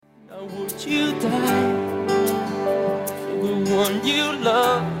Would you die for the one you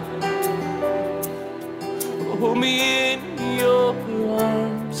love? Hold me in your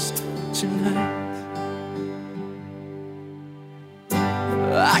arms tonight.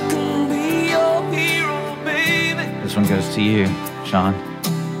 I can be your hero, baby. This one goes to you, Sean.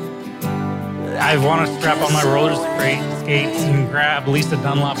 I want to strap on my roller skates and grab Lisa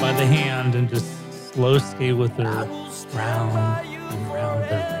Dunlop by the hand and just slow skate with her round and round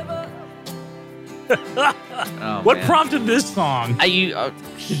the ring. What prompted this song? Did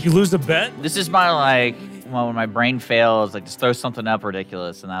you lose a bet? This is my when my brain fails, just throw something up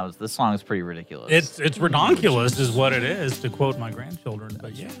ridiculous, and this song is pretty ridiculous. It's redonkulous is what it is, to quote my grandchildren.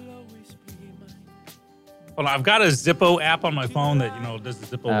 But yeah. Well, I've got a Zippo app on my phone that does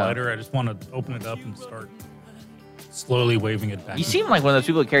the Zippo lighter. I just want to open it up and start slowly waving it back. You seem like one of those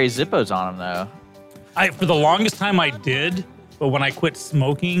people that carry Zippos on them, though. For the longest time I did, but when I quit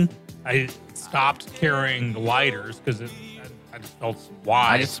smoking, I stopped carrying lighters because I just felt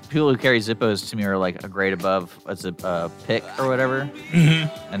why. People who carry Zippos to me are like a grade above a pick or whatever,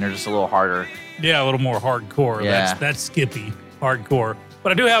 and they're just a little harder. Yeah, a little more hardcore. Yeah. That's Skippy hardcore.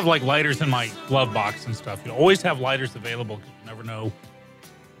 But I do have lighters in my glove box and stuff. You always have lighters available because you never know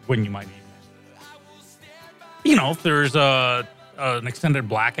when you might need them. If there's an extended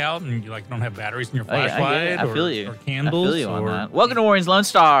blackout and you don't have batteries in your flashlight I feel you. Or candles. I feel you on that. Welcome to Warren's Lone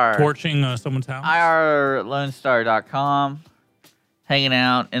Star. Torching someone's house. IRLoneStar.com. Hanging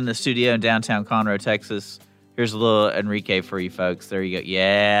out in the studio in downtown Conroe, Texas. Here's a little Enrique for you folks. There you go.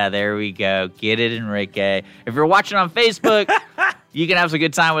 Yeah, there we go. Get it, Enrique. If you're watching on Facebook, you can have some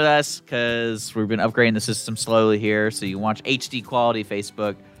good time with us because we've been upgrading the system slowly here. So you can watch HD quality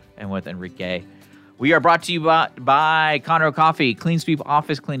Facebook and with Enrique. We are brought to you by Conroe Coffee, Clean Sweep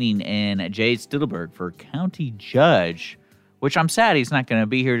Office Cleaning, and Jade Stittleberg for County Judge, which I'm sad he's not going to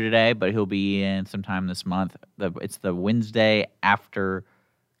be here today, but he'll be in sometime this month. It's the Wednesday after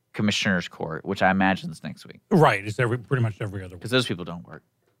Commissioner's Court, which I imagine is next week. Right. It's pretty much every other week. Because those people don't work.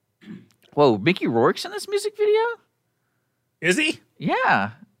 Whoa, Mickey Rourke's in this music video? Is he?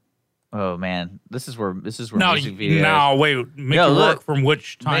 Yeah. Oh, man. This is where music videos... No, wait. Mickey Rourke from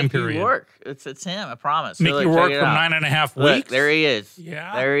which time period? Mickey Rourke. It's him, I promise. Mickey Rourke from 9.5 Look, weeks? there he is.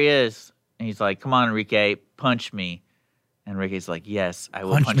 Yeah. There he is. And he's like, come on, Enrique, punch me. And Enrique's like, yes, I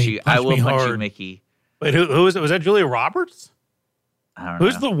will punch you. I will punch you, Mickey. Wait, who is it? Was that Julia Roberts? I don't know.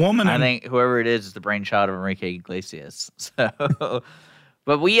 Who's the woman? I think whoever it is the brainchild of Enrique Iglesias. So,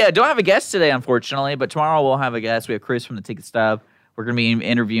 but we don't have a guest today, unfortunately. But tomorrow we'll have a guest. We have Chris from the Ticket Stub. We're going to be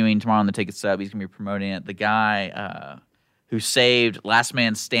interviewing tomorrow on the Ticket Stub. He's going to be promoting it. The guy who saved Last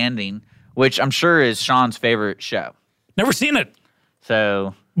Man Standing, which I'm sure is Sean's favorite show. Never seen it.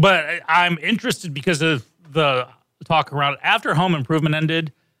 So, but I'm interested because of the talk around it. After Home Improvement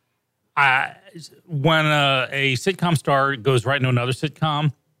ended, when a sitcom star goes right into another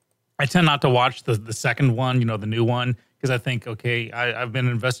sitcom, I tend not to watch the second one, the new one, because I think, okay, I've been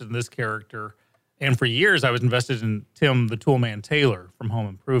invested in this character. And for years, I was invested in Tim the Toolman Taylor from Home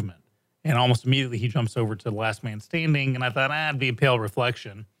Improvement. And almost immediately, he jumps over to The Last Man Standing, and I thought, it'd be a pale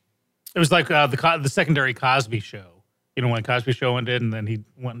reflection. It was like the secondary Cosby Show. When Cosby Show ended, and then he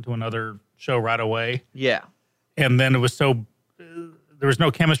went into another show right away. Yeah. And then it was there was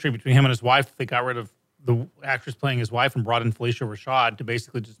no chemistry between him and his wife. They got rid of the actress playing his wife and brought in Felicia Rashad to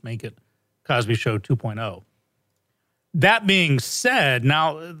basically just make it Cosby Show 2.0. That being said,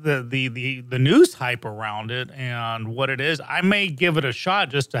 now the news hype around it and what it is, I may give it a shot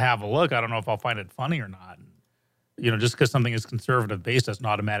just to have a look. I don't know if I'll find it funny or not. Just because something is conservative based doesn't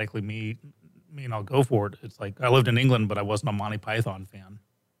automatically mean I'll go for it. It's like I lived in England, but I wasn't a Monty Python fan,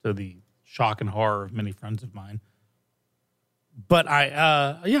 to the shock and horror of many friends of mine. But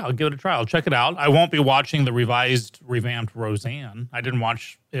I'll give it a try. I'll check it out. I won't be watching the revamped Roseanne. I didn't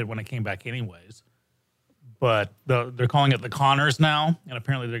watch it when it came back anyways. But they're calling it The Connors now, and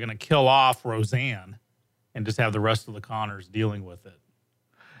apparently they're going to kill off Roseanne and just have the rest of the Connors dealing with it.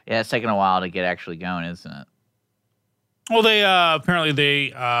 Yeah, it's taking a while to get actually going, isn't it? Well, they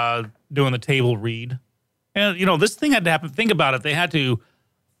doing the table read. And, this thing had to happen. Think about it. They had to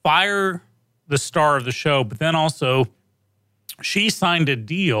fire the star of the show, but then also she signed a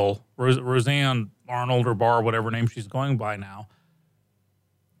deal, Roseanne Arnold or Barr, whatever name she's going by now,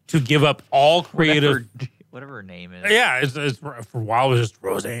 to give up all creative... Whatever her name is. Yeah, for a while it was just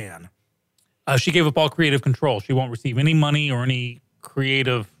Roseanne. She gave up all creative control. She won't receive any money or any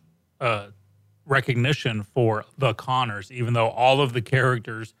creative recognition for The Connors, even though all of the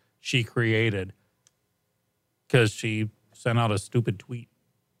characters she created, because she sent out a stupid tweet.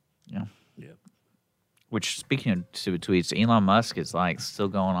 Yeah. Yep. Which, speaking of stupid tweets, Elon Musk is like still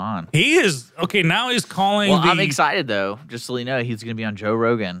going on. He is okay now. He's calling. Well, I'm excited though. Just to let you know, he's going to be on Joe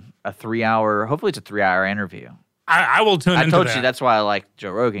Rogan, hopefully it's a 3-hour interview. I will tune into that. I told you that's why I like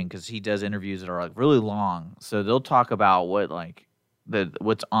Joe Rogan, because he does interviews that are like really long. So they'll talk about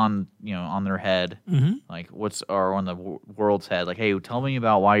what's on on their head, like or on the world's head. Like, hey, tell me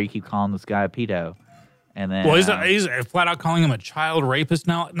about why you keep calling this guy a pedo. And then, well, he's flat out calling him a child rapist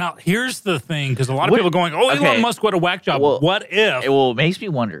now. Now, here's the thing, because a lot of people are going, "Oh, Elon Musk, what a whack job." Well, what if? It makes me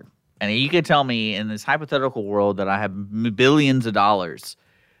wonder. And you could tell me in this hypothetical world that I have billions of dollars.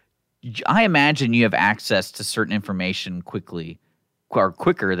 I imagine you have access to certain information quickly, or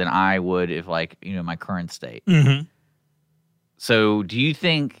quicker than I would if, my current state. Mm-hmm. So, do you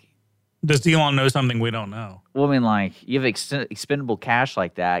think? Does Elon know something we don't know? Well, I mean, you have expendable cash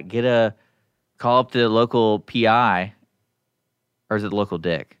like that. Call up the local PI, or is it the local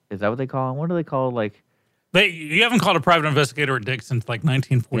dick? Is that what they call him? What do they call You haven't called a private investigator a dick since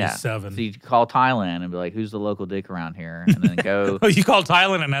 1947. Yeah. So you call Thailand and be like, "Who's the local dick around here?" And then go. Oh, you call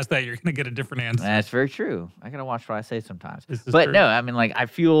Thailand and ask that, you're going to get a different answer. That's very true. I gotta watch what I say sometimes. But true. No, I mean, I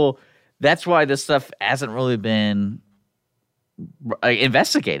feel that's why this stuff hasn't really been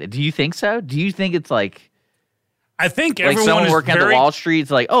investigated. Do you think so? Do you think it's I think everyone someone is working at the Wall Street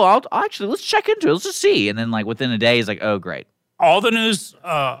is like, "Oh, I'll actually let's check into it. Let's just see." And then within a day, he's like, "Oh, great." All the news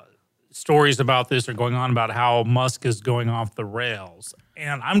stories about this are going on about how Musk is going off the rails,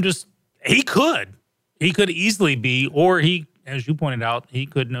 and he could easily be, or he, as you pointed out, he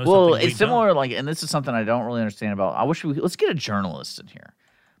could know. Well, something it's similar, and this is something I don't really understand about. Let's get a journalist in here.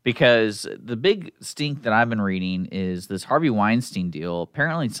 Because the big stink that I've been reading is this Harvey Weinstein deal.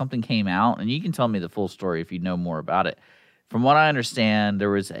 Apparently something came out, and you can tell me the full story if you know more about it. From what I understand, there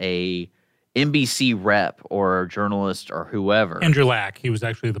was a NBC rep or journalist or whoever. Andrew Lack. He was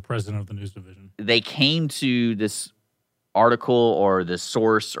actually the president of the news division. They came to this article or this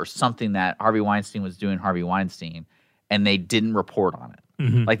source or something that Harvey Weinstein was doing Harvey Weinstein, and they didn't report on it.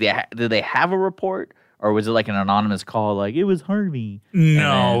 Mm-hmm. Did they have a report? Or was it an anonymous call, it was Harvey?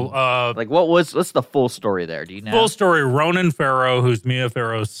 No. Then, what's the full story there? Do you know? Full story, Ronan Farrow, who's Mia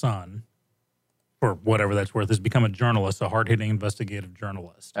Farrow's son, for whatever that's worth, has become a journalist, a hard-hitting investigative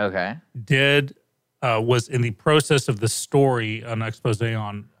journalist. Okay. Was in the process of the story, an expose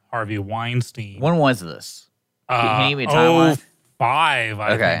on Harvey Weinstein. When was this? Can you give me a timeline? 2005,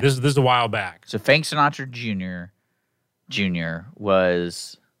 I think. This is a while back. So Frank Sinatra Jr.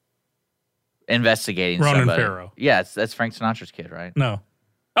 was investigating Ronan somebody. Farrow. Yeah, that's Frank Sinatra's kid, right? No.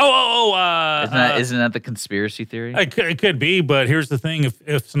 Isn't that the conspiracy theory? It could be, but here's the thing: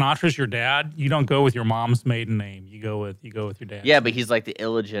 if Sinatra's your dad, you don't go with your mom's maiden name. You go with your dad. Yeah, but he's the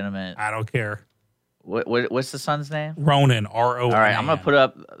illegitimate. I don't care. What's the son's name? Ronan. R-O-N-A-N. All right, I'm gonna put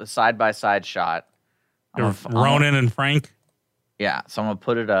up the side-by-side shot. Ronan and Frank. Yeah, so I'm gonna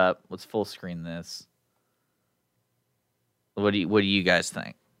put it up. Let's full screen this. What do you guys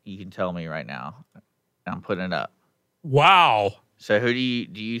think? You can tell me right now. I'm putting it up. Wow. So who do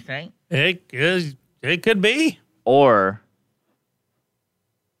you think? It could be. Or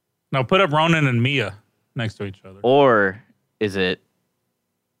no, put up Ronan and Mia next to each other. Or is it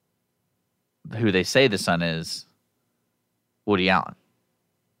who they say the son is? Woody Allen.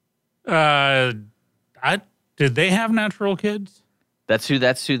 Did they have natural kids? That's who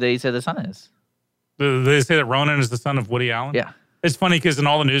they say the son is. They say that Ronan is the son of Woody Allen? Yeah. It's funny because in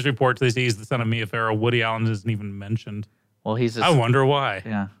all the news reports they say he's the son of Mia Farrow. Woody Allen isn't even mentioned. Well, I wonder why.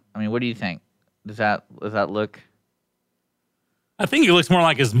 Yeah. I mean, what do you think? Does that look? I think he looks more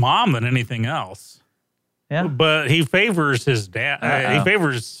like his mom than anything else. Yeah. But he favors his dad. He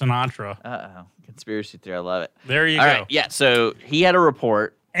favors Sinatra. Uh-oh. Conspiracy theory. I love it. There you all go. Right. Yeah. So he had a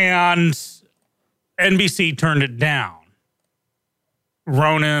report. And NBC turned it down.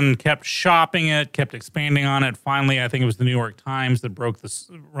 Ronan kept shopping it, kept expanding on it. Finally, I think it was the New York Times that broke this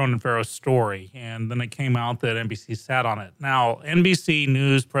Ronan Farrow story. And then it came out that NBC sat on it. Now, NBC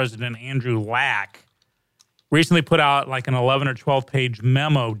News president Andrew Lack recently put out an 11 or 12-page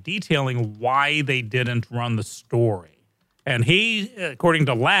memo detailing why they didn't run the story. And he, according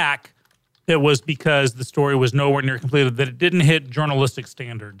to Lack, it was because the story was nowhere near completed, that it didn't hit journalistic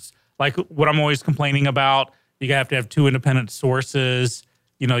standards. Like what I'm always complaining about, you have to have two independent sources.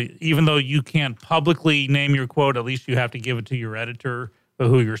 Even though you can't publicly name your quote, at least you have to give it to your editor of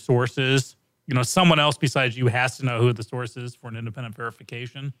who your source is. Someone else besides you has to know who the source is for an independent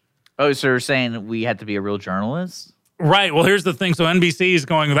verification. Oh, so you're saying we had to be a real journalist? Right. Well, here's the thing. So NBC is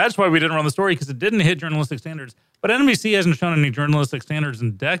going, that's why we didn't run the story, because it didn't hit journalistic standards. But NBC hasn't shown any journalistic standards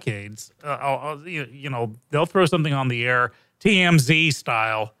in decades. They'll throw something on the air, TMZ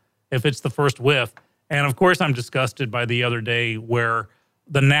style, if it's the first whiff. And of course, I'm disgusted by the other day where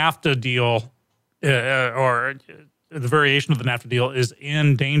the NAFTA deal or the variation of the NAFTA deal is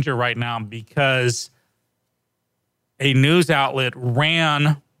in danger right now because a news outlet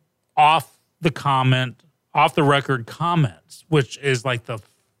ran off the record comments, which is like the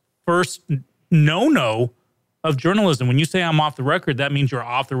first no of journalism. When you say I'm off the record, that means you're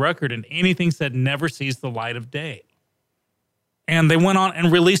off the record, and anything said never sees the light of day. And they went on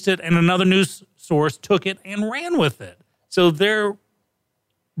and released it, and another news source took it and ran with it. So they're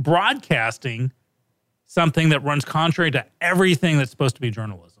broadcasting something that runs contrary to everything that's supposed to be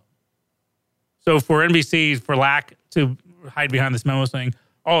journalism. So for NBC, for lack to hide behind this memo saying,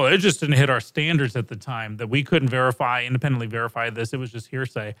 oh, it just didn't hit our standards at the time, that we couldn't independently verify this, it was just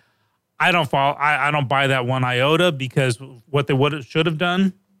hearsay. I don't buy that one iota, because what they should have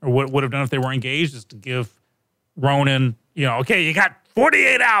done, or what would have done if they were engaged, is to give Ronan, okay, you got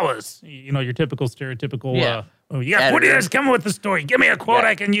 48 hours. Your typical stereotypical, you got 48 hours, come with the story. Give me a quote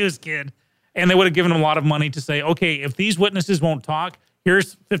I can use, kid. And they would have given him a lot of money to say, okay, if these witnesses won't talk,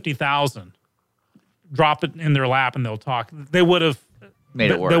 here's $50,000. Drop it in their lap and they'll talk. They would have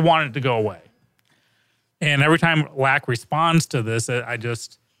made it work. They wanted it to go away. And every time LAC responds to this,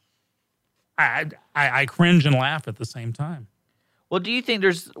 I cringe and laugh at the same time. Well, do you think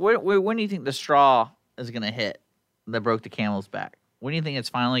when do you think the straw is going to hit that broke the camel's back? When do you think it's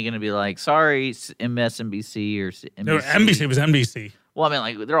finally going to be like, sorry, MSNBC or NBC? No, NBC was NBC. Well, I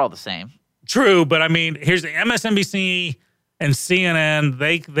mean, like, they're all the same. True, but I mean, here's the MSNBC and CNN.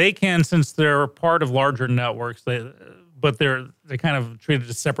 They can, since they're part of larger networks, but they're kind of treated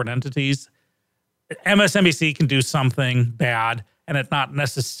as separate entities. MSNBC can do something bad and it not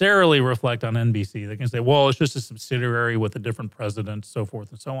necessarily reflect on NBC. They can say, well, it's just a subsidiary with a different president, so forth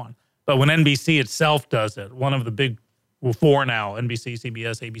and so on. But when NBC itself does it, one of the big four now, NBC,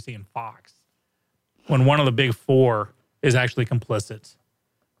 CBS, ABC, and Fox, when one of the big four is actually complicit,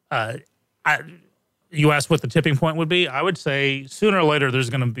 you asked what the tipping point would be? I would say sooner or later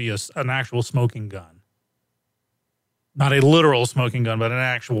there's going to be an actual smoking gun. Not a literal smoking gun, but an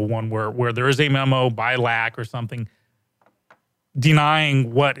actual one where there is a memo by LAC or something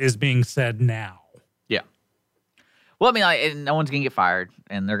denying what is being said now. Yeah. Well, I mean, no one's going to get fired,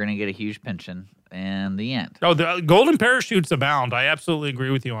 and they're going to get a huge pension in the end. Oh, the golden parachutes abound. I absolutely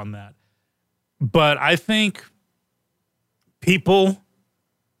agree with you on that. But I think people,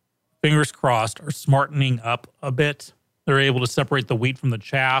 fingers crossed, are smartening up a bit. They're able to separate the wheat from the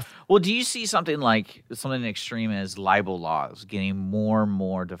chaff. Well, do you see something extreme as libel laws getting more and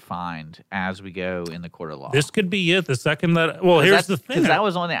more defined as we go in the court of law? This could be it. The second that, well, here's the thing. Because that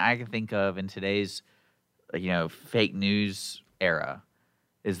was one thing I can think of in today's, fake news era,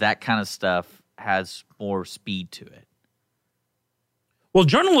 is that kind of stuff has more speed to it. Well,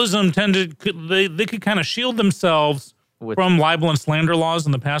 journalism they could kind of shield themselves from libel and slander laws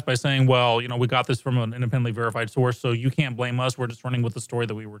in the past by saying, well, we got this from an independently verified source, so you can't blame us. We're just running with the story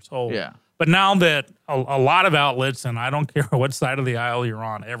that we were told. Yeah. But now that a lot of outlets, and I don't care what side of the aisle you're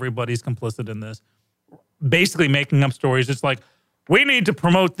on, everybody's complicit in this, basically making up stories. It's like, we need to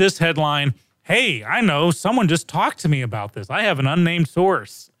promote this headline. Hey, I know, someone just talked to me about this. I have an unnamed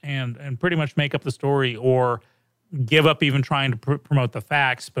source, and pretty much make up the story, or give up even trying to promote the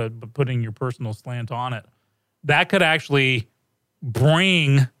facts, but putting your personal slant on it. That could actually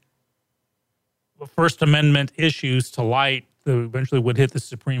bring First Amendment issues to light that eventually would hit the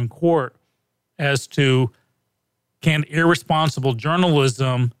Supreme Court as to, can irresponsible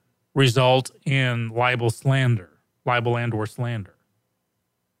journalism result in libel and or slander?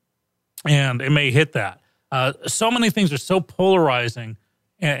 And it may hit that. So many things are so polarizing,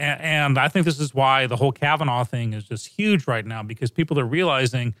 and I think this is why the whole Kavanaugh thing is just huge right now, because people are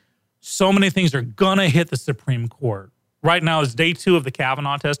realizing so many things are going to hit the Supreme Court. Right now is day 2 of the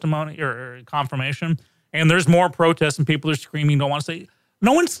Kavanaugh testimony or confirmation, and there's more protests and people are screaming, don't want to say.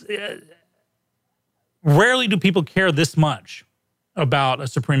 No one's, rarely do people care this much about a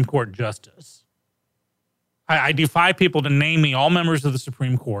Supreme Court justice. I defy people to name me all members of the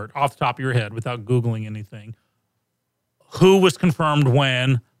Supreme Court off the top of your head without Googling anything. Who was confirmed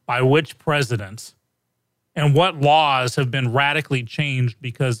when, by which presidents, and what laws have been radically changed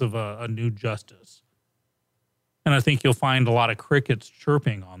because of a new justice. And I think you'll find a lot of crickets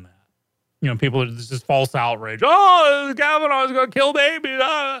chirping on that. People, this is false outrage. Oh, Kavanaugh's going to kill babies.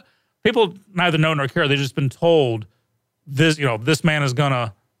 People neither know nor care. They've just been told this, this man is going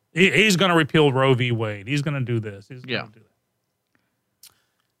to, he's going to repeal Roe v. Wade. He's going to do this. He's going to do that.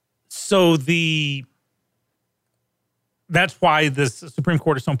 So that's why this Supreme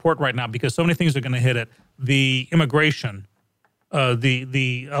Court is so important right now, because so many things are going to hit it. The immigration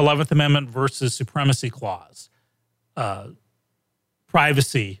the 11th Amendment versus supremacy clause,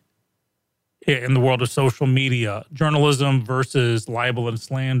 privacy in the world of social media, journalism versus libel and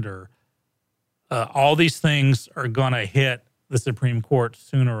slander. All these things are going to hit the Supreme Court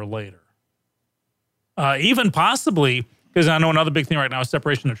sooner or later. Even possibly, because I know another big thing right now is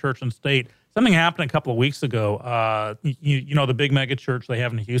separation of church and state. Something happened a couple of weeks ago. You know the big mega church they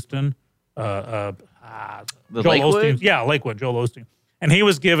have in Houston? The Joel Lakewood? Osteen. Yeah, Lakewood, Joel Osteen. And he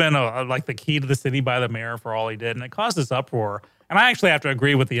was given like the key to the city by the mayor for all he did, and it caused this uproar. And I actually have to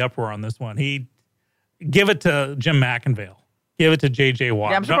agree with the uproar on this one. Give it to Jim McIngvale. Give it to J.J.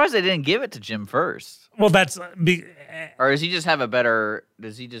 Watt. Yeah, I'm surprised they didn't give it to Jim first. Well, that's Or does he just have a better?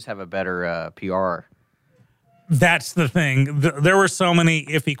 Does he just have a better PR? that's the thing. There were so many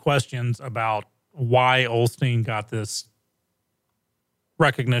iffy questions about why Osteen got this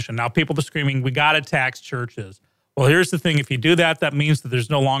recognition. Now, people are screaming, we got to tax churches. Well, here's the thing. If you do that, that means that there's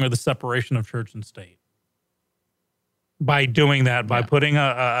no longer the separation of church and state. By doing that, by putting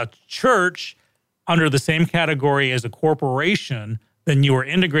a church under the same category as a corporation, then you are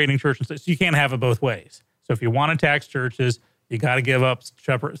integrating church and state. So you can't have it both ways. So if you want to tax churches, you got to give up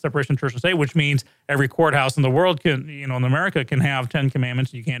separation of church and state, which means every courthouse in the world can, in America can have 10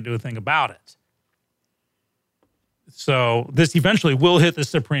 commandments. And you can't do a thing about it. So this eventually will hit the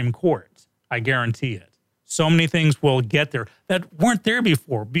Supreme Court. I guarantee it. So many things will get there that weren't there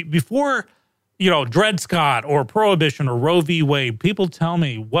before. Before, Dred Scott or Prohibition or Roe v. Wade, people tell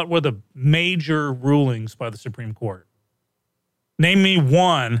me what were the major rulings by the Supreme Court. Name me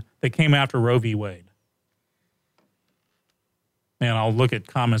one that came after Roe v. Wade. And I'll look at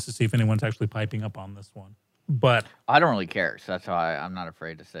comments to see if anyone's actually piping up on this one. But I don't really care, so that's why I'm not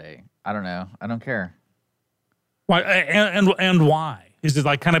afraid to say. I don't know. I don't care. why? And why? Is it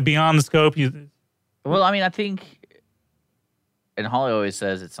like kind of beyond the scope? Well, I mean, I think, and Holly always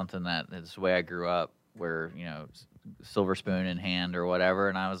says it's something that it's the way I grew up, where, silver spoon in hand or whatever.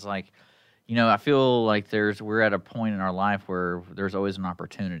 And I was like, I feel like we're at a point in our life where there's always an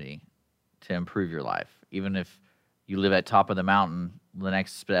opportunity to improve your life. Even if you live at top of the mountain, the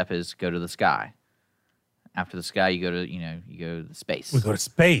next step is go to the sky. After the sky, you go to space. We go to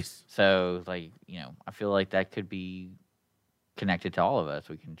space. So, I feel like that could be connected to all of us.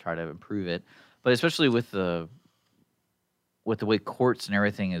 We can try to improve it. But especially with the way courts and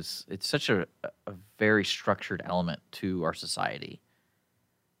everything it's such a very structured element to our society.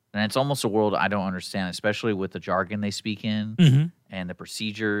 And it's almost a world I don't understand, especially with the jargon they speak in and the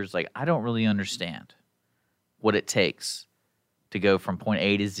procedures. Like, I don't really understand what it takes to go from point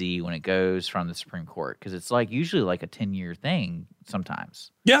A to Z when it goes from the Supreme Court. Because it's usually like a 10-year thing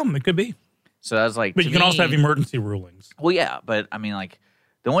sometimes. Yeah, it could be. So I was like, but you can also have emergency rulings. Well, yeah, but I mean,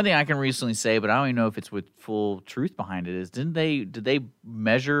 the only thing I can recently say, but I don't even know if it's with full truth behind it, is did they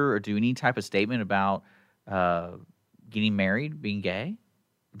measure or do any type of statement about getting married, being gay?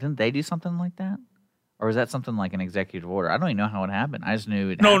 Didn't they do something like that? Or was that something like an executive order? I don't even know how it happened. I just knew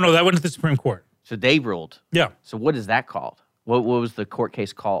it happened. No, that went to the Supreme Court. So they ruled. Yeah. So what is that called? What was the court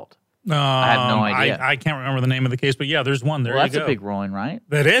case called? I have no idea. I can't remember the name of the case, but yeah, there's one. There Well, you go. that's a big ruling, right?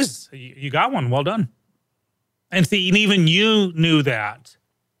 That is. You got one. Well done. And see, and even you knew that.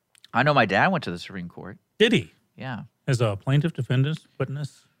 I know my dad went to the Supreme Court. Did he? Yeah. As a plaintiff, defendant,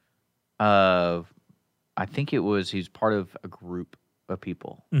 witness? I think he's part of a group of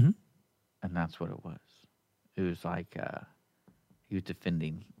people. Mm-hmm. And that's what it was. It was like he was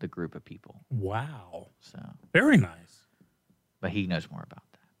defending the group of people. Wow. So very nice. But he knows more about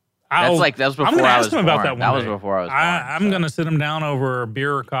that. That was before I'm gonna I ask was him born. about that one That was day. before I was born. I'm going to sit him down over a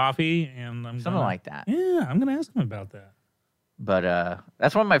beer or coffee, and something like that. Yeah, I'm going to ask him about that. But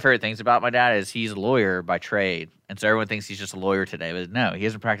that's one of my favorite things about my dad is he's a lawyer by trade. And so everyone thinks he's just a lawyer today. But no, he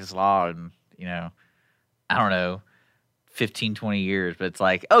hasn't practiced law in, I don't know, 15, 20 years. But it's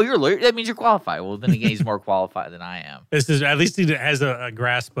like, oh, you're a lawyer? That means you're qualified. Well, then again, he's more qualified than I am. At least he has a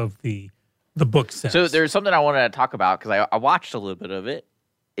grasp of the book sense. So there's something I wanted to talk about because I watched a little bit of it,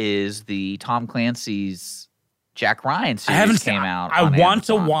 is the Tom Clancy's Jack Ryan series came out. I on want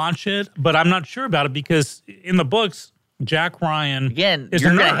to Amazon. watch it, but I'm not sure about it because in the books, Jack Ryan Again, is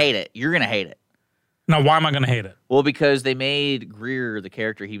you're a going nerd. to hate it. You're going to hate it. Now, why am I going to hate it? Well, because they made Greer, the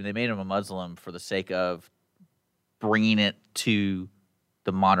character, they made him a Muslim for the sake of bringing it to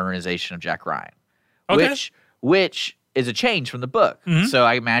the modernization of Jack Ryan, Okay. which is a change from the book. Mm-hmm. So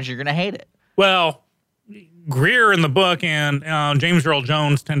I imagine you're going to hate it. Well, Greer in the book and James Earl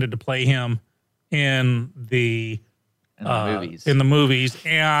Jones tended to play him in the movies.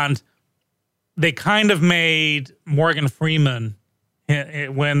 and they kind of made Morgan Freeman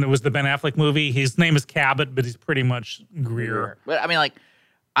When it was the Ben Affleck movie, his name is Cabot, but he's pretty much Greer. But I mean, like,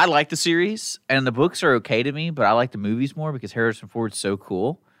 I like the series, and the books are okay to me, but I like the movies more because Harrison Ford's so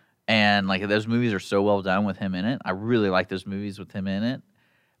cool. And, like, those movies are so well done with him in it. I really like those movies with him in it.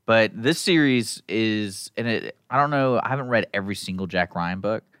 But this series is, I don't know, I haven't read every single Jack Ryan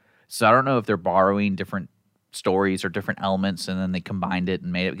book, so I don't know if they're borrowing different stories or different elements and then they combined it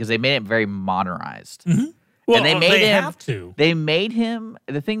and made it, because they made it very modernized. Mm-hmm. Well, and they have to. They made him,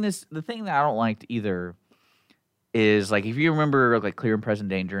 the thing that I don't like either is, like, if you remember, like, Clear and Present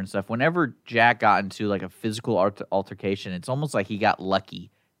Danger and stuff, whenever Jack got into, like, a physical altercation, it's almost like he got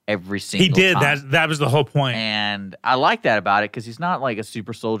lucky every single time. He did. That was the whole point. And I like that about it because he's not like a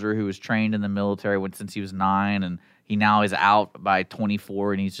super soldier who was trained in the military since he was 9, and he now is out by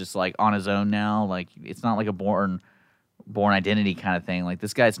 24 and he's just like on his own now. Like, it's not like a born identity kind of thing. Like,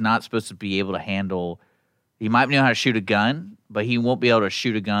 this guy's not supposed to be able to handle. He might know how to shoot a gun, but he won't be able to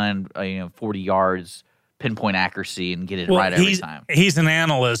shoot a gun 40 yards pinpoint accuracy and get it right every time. He's an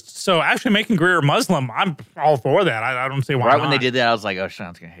analyst. So actually making Greer Muslim, I'm all for that. I don't see why Right not. when they did that, I was like, oh,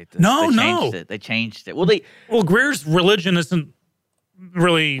 Sean's going to hate this. No. They changed it. Well, Greer's religion isn't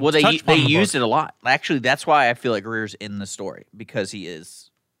really they used it a lot. Actually, that's why I feel like Greer's in the story, because he is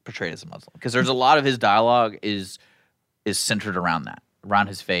portrayed as a Muslim. Because there's a lot of his dialogue is centered around that, around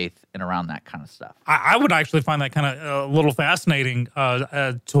his faith and around that kind of stuff. I would actually find that kind of a little fascinating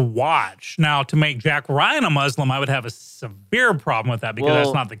to watch. Now, to make Jack Ryan a Muslim, I would have a severe problem with that because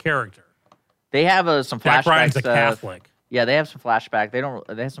that's not the character. They have some flashback Jack Ryan's stuff. a Catholic. Yeah, they have some flashback.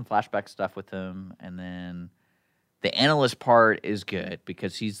 They have some flashback stuff with him, and then the analyst part is good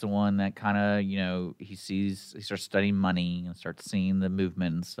because he's the one that kind of, he starts studying money and starts seeing the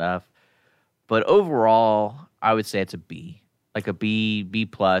movement and stuff. But overall, I would say it's a B. Like a B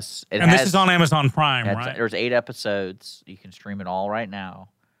plus. This is on Amazon Prime, right? There's 8 episodes. You can stream it all right now.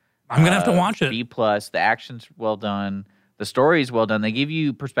 I'm going to have to watch it. B plus. The action's well done. The story's well done. They give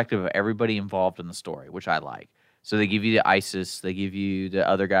you perspective of everybody involved in the story, which I like. So they give you the ISIS. They give you the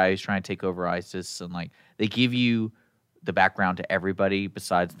other guy who's trying to take over ISIS. And, like, they give you the background to everybody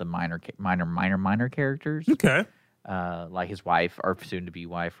besides the minor characters. Okay. Like his wife, or soon-to-be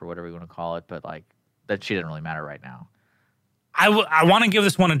wife, or whatever you want to call it. But, like, that she doesn't really matter right now. I want to give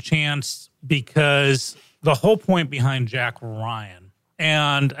this one a chance because the whole point behind Jack Ryan,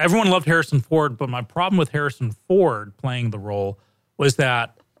 and everyone loved Harrison Ford, but my problem with Harrison Ford playing the role was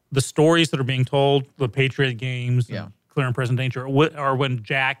that the stories that are being told, the Patriot Games, and Clear and Present Danger, are when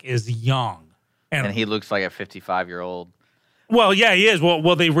Jack is young. And he looks like a 55-year-old. Well, yeah, he is.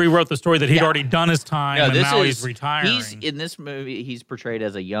 Well, they rewrote the story that he'd already done his time, and now he's retiring. In this movie, he's portrayed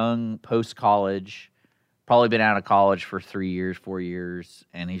as a young post-college, probably been out of college for 3 years, 4 years,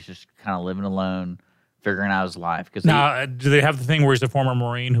 and he's just kind of living alone, figuring out his life. Now, do they have the thing where he's a former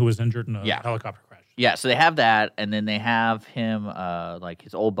Marine who was injured in a helicopter crash? Yeah, so they have that, and then they have him, like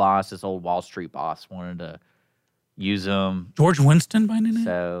his old boss, his old Wall Street boss, wanted to use him. George Winston by any name?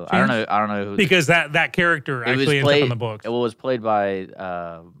 So I don't know who, because that character actually ends up in the books. It was played by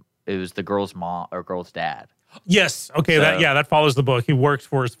it was the girl's mom or girl's dad. Yes, okay, that follows the book. He works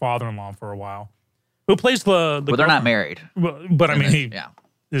for his father-in-law for a while. Who plays the But they're not married. But I mean,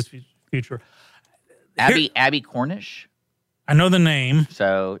 his future. Abby Cornish. I know the name.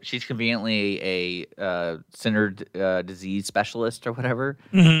 So she's conveniently a centered disease specialist or whatever,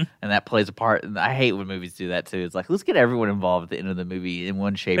 and that plays a part. And I hate when movies do that too. It's like, let's get everyone involved at the end of the movie in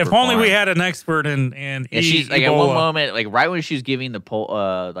one shape. If only we had an expert in she's like, at one moment, like right when she was giving the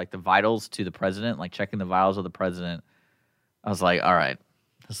like the vitals to the president, like checking the vitals of the president, I was like, all right,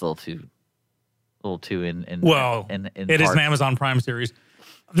 that's a little too in. It is an Amazon Prime series.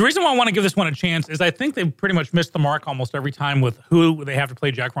 The reason why I want to give this one a chance is I think they pretty much missed the mark almost every time with who they have to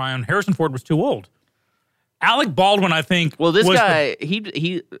play Jack Ryan. Harrison Ford was too old. Alec Baldwin, I think. Well, this guy,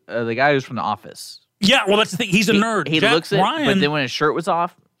 the guy who's from The Office. Yeah, well, that's the thing. He's a nerd. He looks it, but then when his shirt was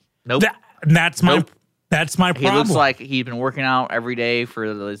off, nope. That's my problem. He looks like he'd been working out every day for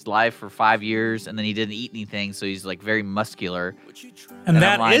his life for 5 years, and then he didn't eat anything, so he's like very muscular. And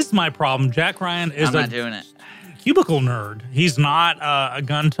that is my problem. Jack Ryan is I'm not doing it. Cubicle nerd. He's not a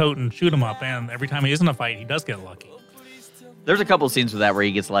gun-toting shoot 'em up, and every time he is in a fight, he does get lucky. There's a couple scenes with that where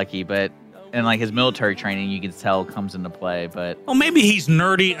he gets lucky, but and like his military training, you can tell comes into play. But maybe he's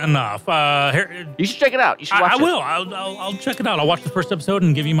nerdy enough. You should check it out. You should watch it. I will. I'll check it out. I'll watch the first episode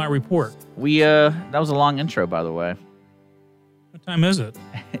and give you my report. That was a long intro, by the way. What time is it?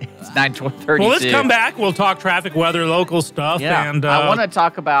 It's 9:32. Well, let's come back. We'll talk traffic, weather, local stuff. Yeah, and I want to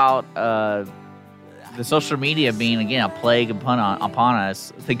talk about the social media being, again, a plague upon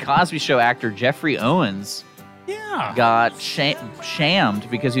us. The Cosby Show actor Jeffrey Owens Yeah. got shammed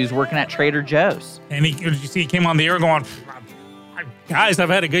because he was working at Trader Joe's. And he came on the air going, guys, I've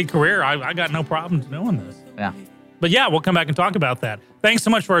had a good career. I got no problems doing this. Yeah. But yeah, we'll come back and talk about that. Thanks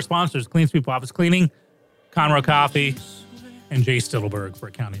so much for our sponsors, Clean Sweep Office Cleaning, Conroe Coffee, and Jay Stillberg for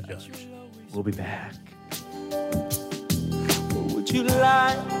County Judge. We'll be back. Would you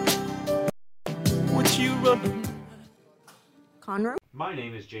lie? Would you run? Conroe? My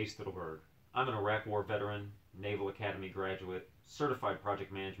name is Jay Stillberg. I'm an Iraq War veteran, Naval Academy graduate, certified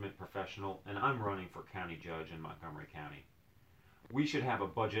project management professional, and I'm running for county judge in Montgomery County. We should have a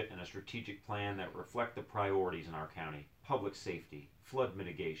budget and a strategic plan that reflect the priorities in our county: public safety, flood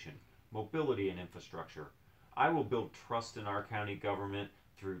mitigation, mobility and infrastructure. I will build trust in our county government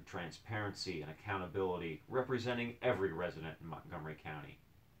through transparency and accountability, representing every resident in Montgomery County.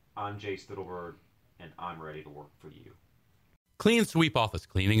 I'm Jay Stillberg, and I'm ready to work for you. Clean Sweep Office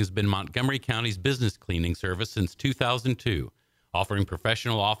Cleaning has been Montgomery County's business cleaning service since 2002, offering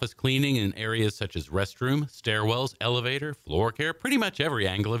professional office cleaning in areas such as restroom, stairwells, elevator, floor care, pretty much every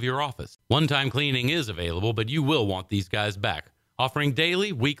angle of your office. One-time cleaning is available, but you will want these guys back. Offering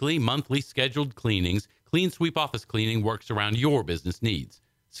daily, weekly, monthly scheduled cleanings, Clean Sweep Office Cleaning works around your business needs.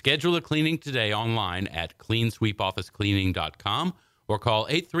 Schedule a cleaning today online at cleansweepofficecleaning.com or call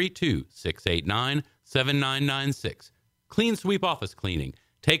 832-689-7996. Clean Sweep Office Cleaning.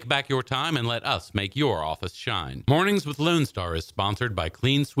 Take back your time and let us make your office shine. Mornings with Lone Star is sponsored by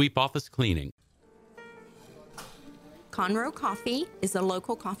Clean Sweep Office Cleaning. Conroe Coffee is a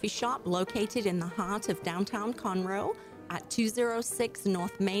local coffee shop located in the heart of downtown Conroe at 206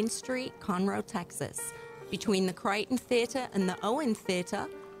 North Main Street, Conroe, Texas. Between the Crichton Theater and the Owen Theater,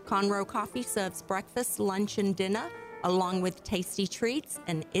 Conroe Coffee serves breakfast, lunch, and dinner, along with tasty treats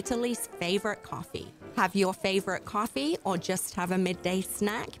and Italy's favorite coffee. Have your favorite coffee or just have a midday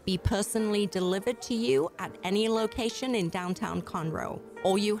snack be personally delivered to you at any location in downtown Conroe.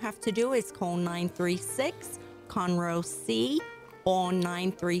 All you have to do is call 936-CONROE-C or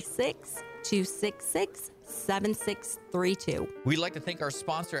 936-266-7632. We'd like to thank our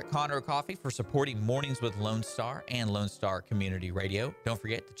sponsor at Conroe Coffee for supporting Mornings with Lone Star and Lone Star Community Radio. Don't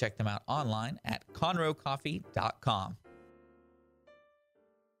forget to check them out online at conroecoffee.com.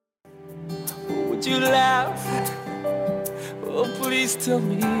 Would you laugh? Oh, please tell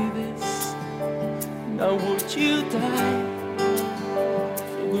me this. Now would you die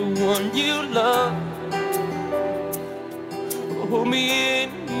for the one you love? Hold me in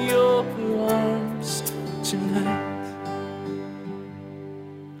your arms tonight.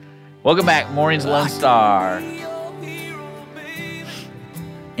 Welcome back, Mornings Lone Star.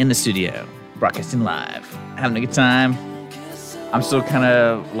 In the studio, broadcasting live, having a good time. I'm still kind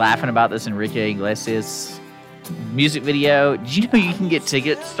of laughing about this Enrique Iglesias music video. Did you know you can get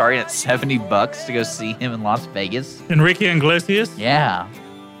tickets starting at $70 to go see him in Las Vegas? Enrique Iglesias? Yeah.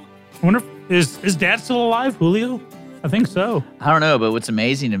 I wonder if, is Dad still alive, Julio? I think so. I don't know, but what's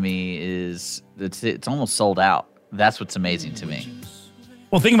amazing to me is it's almost sold out. That's what's amazing to me.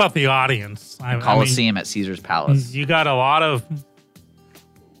 Well, think about the audience. Coliseum at Caesar's Palace. You got a lot of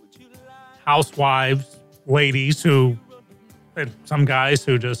housewives, ladies and some guys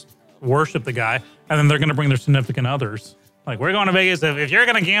who just worship the guy, and then they're going to bring their significant others. Like, we're going to Vegas. If you're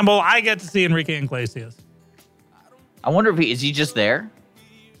going to gamble, I get to see Enrique Iglesias. I wonder if is he just there?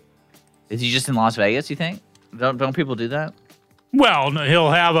 Is he just in Las Vegas, you think? Don't people do that? Well, no,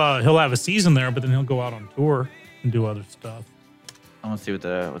 he'll have a season there, but then he'll go out on tour and do other stuff. I want to see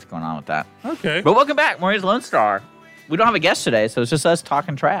what's going on with that. Okay. But welcome back, Mornings Lone Star. We don't have a guest today, so it's just us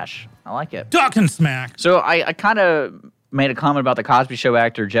talking trash. I like it. Talking smack. So I kind of made a comment about the Cosby Show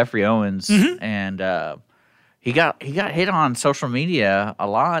actor Jeffrey Owens, and he got hit on social media a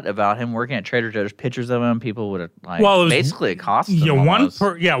lot about him working at Trader Joe's. Pictures of him, people would have basically accosted him.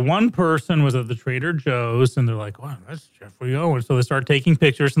 One person was at the Trader Joe's, and they're like, "Wow, that's Jeffrey Owens." So they start taking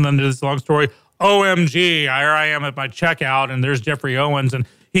pictures, and then there's this long story. OMG, here I am at my checkout, and there's Jeffrey Owens, and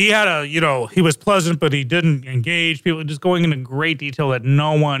he had he was pleasant, but he didn't engage people. Just going into great detail that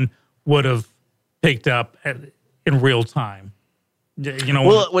no one would have picked up in real time.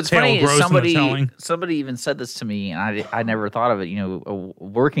 Well, what's funny is somebody even said this to me, and I never thought of it. A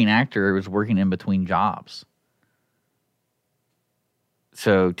working actor was working in between jobs.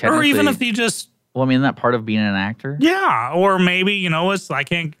 So technically, or even if he just, well, I mean, isn't that part of being an actor? Yeah, or maybe I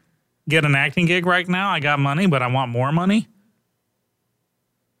can't get an acting gig right now. I got money, but I want more money.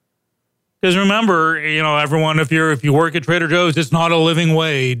 Because remember, everyone, if you work at Trader Joe's, it's not a living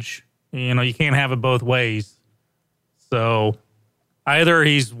wage. You can't have it both ways. So either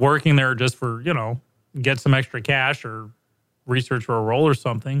he's working there just for, get some extra cash or research for a role or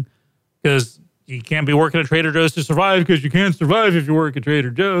something. Because you can't be working at Trader Joe's to survive because you can't survive if you work at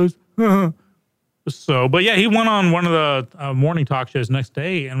Trader Joe's. So, but yeah, he went on one of the morning talk shows next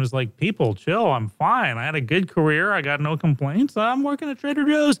day and was like, people, chill. I'm fine. I had a good career. I got no complaints. I'm working at Trader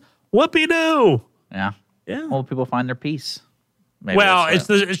Joe's. Whoopie-doo. Yeah. Yeah. Well, people find their peace. Maybe Well, that's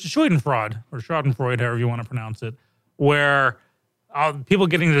it's the Schadenfreude, or Schadenfreude, however you want to pronounce it, where people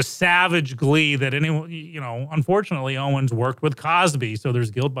getting this savage glee that anyone, unfortunately, Owens worked with Cosby, so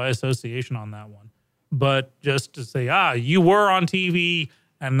there's guilt by association on that one. But just to say, you were on TV,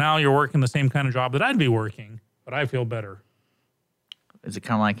 and now you're working the same kind of job that I'd be working, but I feel better. Is it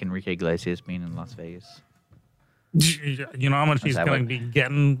kind of like Enrique Iglesias being in Las Vegas? You know how much he's that going to what- be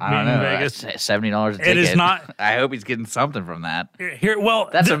getting I don't being in know. Vegas? $70 a ticket. It is not- I hope he's getting something from that. Here, well,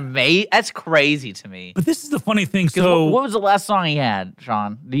 That's amazing. That's crazy to me. but this is the funny thing. 'Cause So what was the last song he had,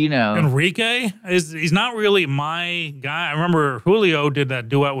 Sean? Do you know? Enrique he's not really my guy. I remember Julio did that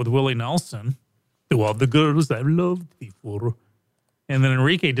duet with Willie Nelson. To all the girls I've loved before. And then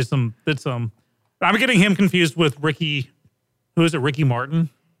Enrique did some. I'm getting him confused with Ricky. Who is it? Ricky Martin,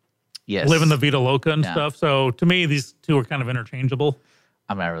 Yes. Living the Vida Loca and Yeah. stuff. So to me, these two are kind of interchangeable.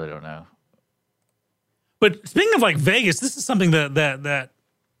 I mean, I really don't know. But speaking of like Vegas, this is something that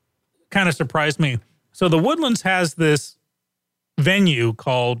kind of surprised me. So the Woodlands has this venue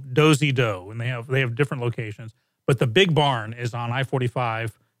called Dozy Doe, and they have different locations. But the big barn is on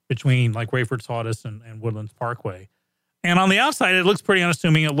I-45 between like Rayford Sawdust and Woodlands Parkway. And on the outside, it looks pretty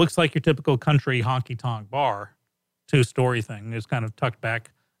unassuming. It looks like your typical country honky-tonk bar, two-story thing. It's kind of tucked back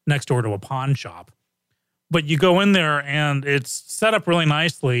next door to a pawn shop. But you go in there, and it's set up really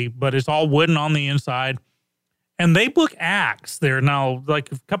nicely, but it's all wooden on the inside. And they book acts there. Now,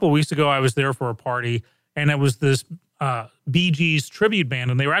 like a couple of weeks ago, I was there for a party, and it was this Bee Gees tribute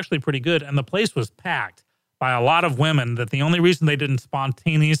band, and they were actually pretty good. And the place was packed by a lot of women that the only reason they didn't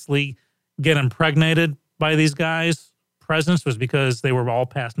spontaneously get impregnated by these guys' presence was because they were all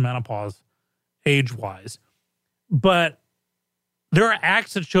past menopause age-wise. But there are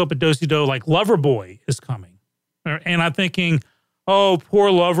acts that show up at Dozy Doe, like Loverboy is coming. And I'm thinking, oh, poor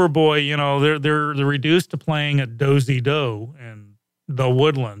Loverboy, they're reduced to playing at Dozy Doe and the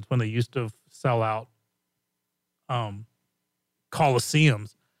Woodlands when they used to sell out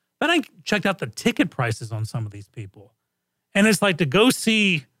coliseums. Then I checked out the ticket prices on some of these people. And it's like to go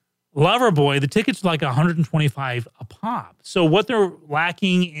see Loverboy, the tickets are like $125 a pop. So what they're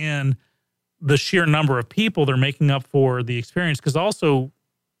lacking in the sheer number of people, they're making up for the experience. Because also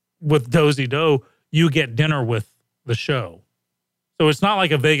with Dozy Doe, you get dinner with the show. So it's not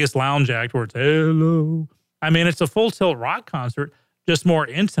like a Vegas lounge act where it's, hello. I mean, it's a full tilt rock concert, just more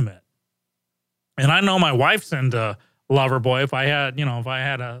intimate. And I know my wife's into Loverboy. If I had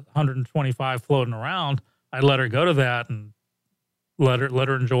a 125 floating around, I'd let her go to that and let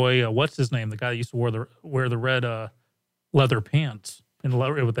her enjoy, what's his name? The guy that used to wear the red leather pants and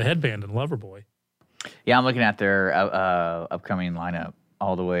with the headband in Loverboy. Yeah, I'm looking at their upcoming lineup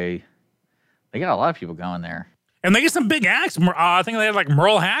all the way. They got a lot of people going there. And they get some big acts. I think they had like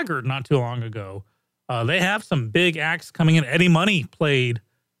Merle Haggard not too long ago. They have some big acts coming in. Eddie Money played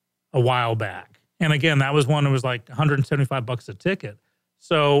a while back. And again, that was one that was like $175 a ticket.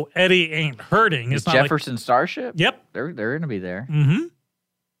 So Eddie ain't hurting. It's not Jefferson Starship? Yep. They're going to be there. Mm-hmm.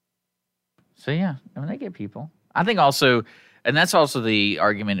 So, yeah, I mean, they get people. I think also, and that's also the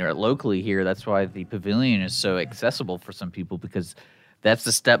argument locally here. That's why the pavilion is so accessible for some people, because that's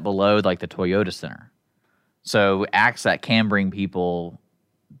the step below like the Toyota Center. So acts that can bring people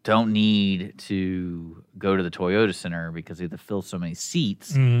don't need to go to the Toyota Center because they have to fill so many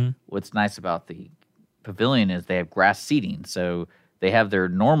seats. Mm-hmm. What's nice about the pavilion is they have grass seating. So they have their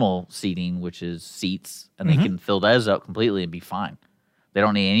normal seating, which is seats, and they can fill those up completely and be fine. They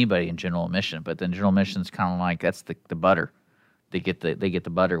don't need anybody in general admission, but then general admission is kind of like that's the butter. They get the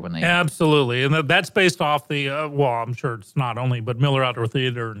butter when they Absolutely. And that's based off the, I'm sure it's not only, but Miller Outdoor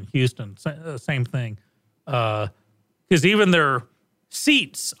Theater in Houston, same thing. Because even their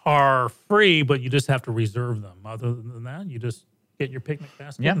seats are free, but you just have to reserve them. Other than that, you just get your picnic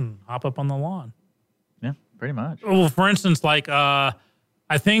basket and hop up on the lawn. Yeah, pretty much. Well, for instance, like I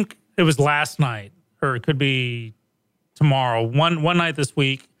think it was last night, or it could be tomorrow. One night this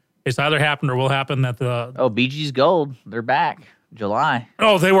week, it's either happened or will happen that the Bee Gees Gold, they're back July.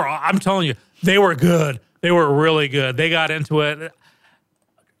 they were. I'm telling you, they were good. They were really good. They got into it.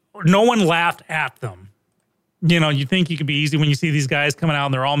 No one laughed at them. You think you could be easy when you see these guys coming out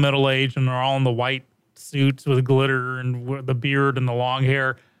and they're all middle aged and they're all in the white suits with glitter and the beard and the long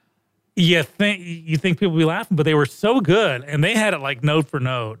hair. You think people be laughing, but they were so good, and they had it like note for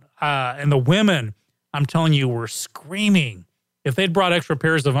note. And the women, I'm telling you, were screaming If they'd brought extra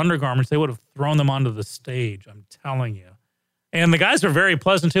pairs of undergarments, they would have thrown them onto the stage. I'm telling you. And the guys are very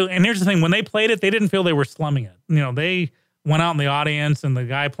pleasant too. And here's the thing: when they played it, they didn't feel they were slumming it. They went out in the audience, and the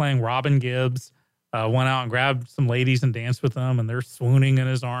guy playing Robin Gibbs went out and grabbed some ladies and danced with them, and they're swooning in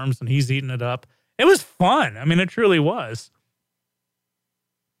his arms, and he's eating it up. It was fun. I mean, it truly was.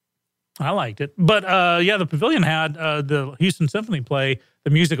 I liked it. But the Pavilion had the Houston Symphony play the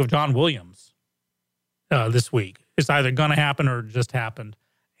music of John Williams this week. It's either going to happen or just happened.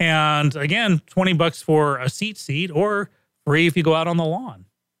 And again, $20 for a seat, or free if you go out on the lawn.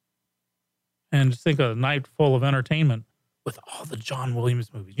 And just think of a night full of entertainment with all the John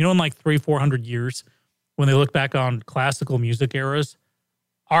Williams movies. In like 300-400 years, when they look back on classical music eras,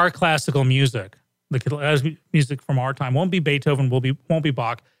 our classical music, the music from our time, won't be Beethoven, won't be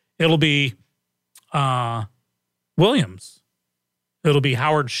Bach. It'll be Williams. It'll be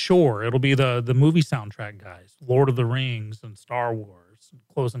Howard Shore. It'll be the movie soundtrack guys, Lord of the Rings and Star Wars and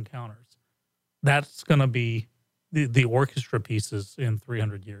Close Encounters. That's going to be the orchestra pieces in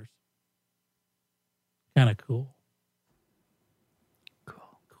 300 years. Kind of cool. Cool.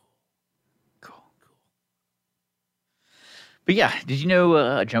 But yeah, did you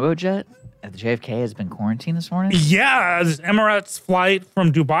know Jumbo Jet at the JFK has been quarantined this morning? Yeah, this Emirates flight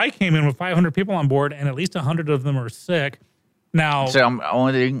from Dubai came in with 500 people on board, and at least 100 of them are sick. Now, so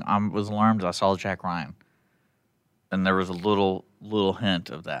only thing I was alarmed. I saw Jack Ryan, and there was a little hint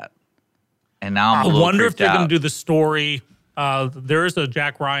of that. And now I'm a little wonder if they're going to to do the story. There is a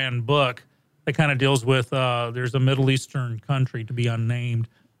Jack Ryan book that kind of deals with there's a Middle Eastern country, to be unnamed,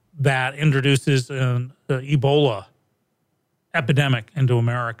 that introduces the Ebola epidemic into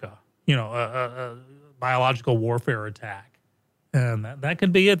America. A biological warfare attack. And that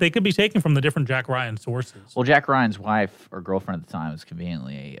could be it. They could be taken from the different Jack Ryan sources. Well, Jack Ryan's wife or girlfriend at the time was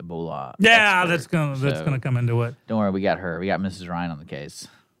conveniently a Ebola expert. That's So gonna come into it. Don't worry, we got her. We got Mrs. Ryan on the case.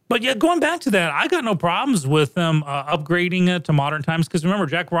 But yeah, going back to that, I got no problems with them upgrading it to modern times, because remember,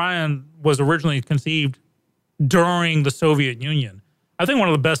 Jack Ryan was originally conceived during the Soviet Union. I think one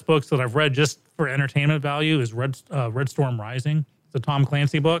of the best books that I've read just for entertainment value is Red Storm Rising. It's a Tom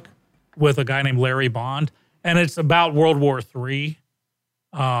Clancy book with a guy named Larry Bond. And it's about World War III,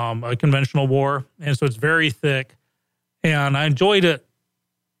 a conventional war. And so it's very thick. And I enjoyed it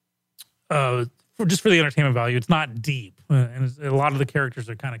just for the entertainment value. It's not deep. And a lot of the characters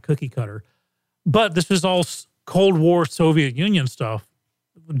are kind of cookie cutter. But this is all Cold War Soviet Union stuff.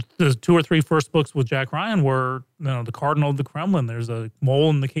 The 2 or 3 first books with Jack Ryan were the Cardinal of the Kremlin. There's a mole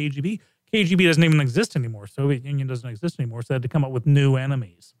in the KGB. KGB doesn't even exist anymore. Soviet Union doesn't exist anymore. So they had to come up with new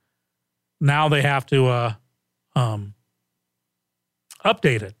enemies. Now they have to update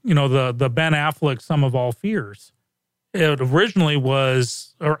it. The Ben Affleck Sum of All Fears. It originally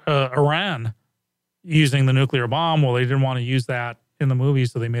was Iran using the nuclear bomb. Well, they didn't want to use that in the movie,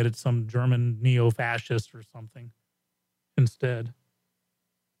 so they made it some German neo-fascist or something instead.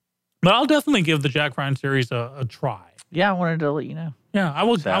 But I'll definitely give the Jack Ryan series a try. Yeah, I wanted to let you know. Yeah, I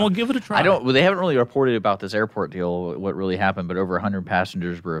will give it a try. They haven't really reported about this airport deal, what really happened, but over 100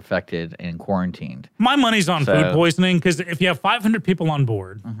 passengers were affected and quarantined. My money's on food poisoning, because if you have 500 people on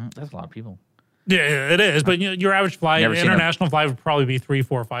board, that's a lot of people. Yeah, it is. But your average flight, international flight, would probably be 300,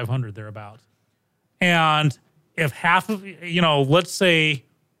 400, 500 thereabouts. And if half of, let's say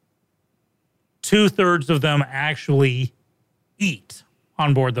 2/3 of them actually eat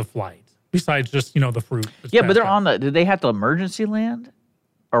on board the flight, besides just, the fruit. Yeah, but they're on did they have to emergency land?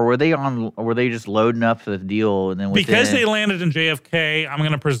 Or were they just loading up for the deal and then because they landed in JFK, I'm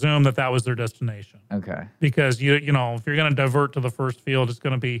going to presume that was their destination. Okay. Because, if you're going to divert to the first field, it's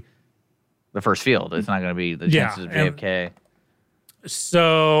going to be the first field. It's not going to be the chances of JFK.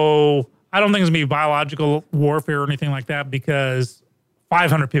 So I don't think it's going to be biological warfare or anything like that, because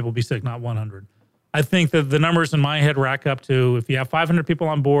 500 people will be sick, not 100. I think that the numbers in my head rack up to, if you have 500 people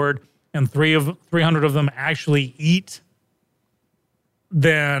on board and 300 of them actually eat,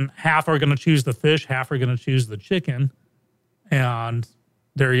 then half are going to choose the fish, half are going to choose the chicken, and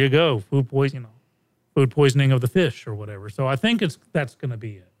there you go, food poisoning of the fish or whatever. So I think that's going to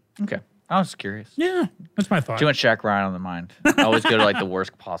be it. Okay, I was curious. Yeah, that's my thought. Too much Jack Ryan on the mind. I always go to the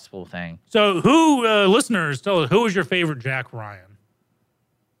worst possible thing. So listeners, tell us, who is your favorite Jack Ryan?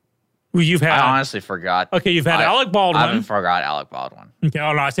 Who you've had? I honestly forgot. Okay, you've had Alec Baldwin. I haven't forgot Alec Baldwin. Okay,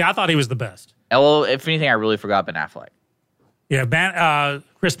 oh no, see, I thought he was the best. Well, if anything, I really forgot Ben Affleck. Yeah,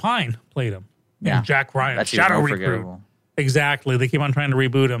 Chris Pine played him. Yeah, Jack Ryan, that's Shadow Recruit. Exactly, they keep on trying to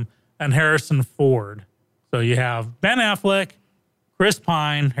reboot him. And Harrison Ford. So you have Ben Affleck, Chris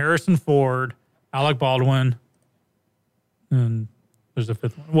Pine, Harrison Ford, Alec Baldwin, and there's a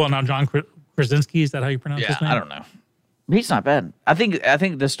fifth one. Well, now John Krasinski, is that how you pronounce his name? I don't know. He's not bad. I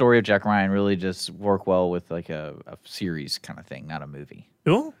think the story of Jack Ryan really just worked well with like a series kind of thing, not a movie.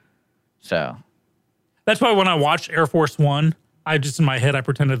 Cool. So That's why when I watched Air Force One, I just in my head I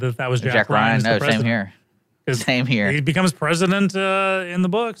pretended that was Jack Ryan. as the No, same president. here. 'Cause Same here. He becomes president in the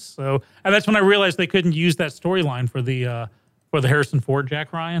books. So, and that's when I realized they couldn't use that storyline for the Harrison Ford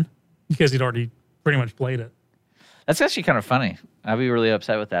Jack Ryan because he'd already pretty much played it. That's actually kind of funny. I'd be really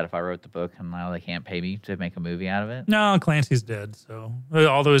upset with that if I wrote the book and now they can't pay me to make a movie out of it. No, Clancy's dead. So,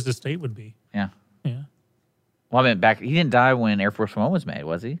 although his estate would be. Yeah. Yeah. Well, I mean, he didn't die when Air Force One was made,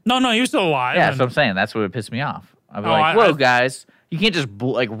 was he? No, he was still alive. Yeah, and that's what I'm saying. That's what would piss me off. I'd be Oh, like, whoa, guys, you can't just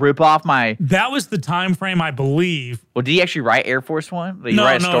rip off my. that was the time frame, I believe. Well, did he actually write Air Force One? Did he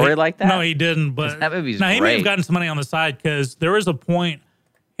write a story like that? No, he didn't. But that movie's now, he may have great. gotten some money on the side because there was a point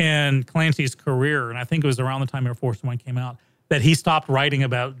in Clancy's career, and I think it was around the time Air Force One came out, that he stopped writing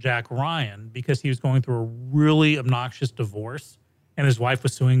about Jack Ryan because he was going through a really obnoxious divorce, and his wife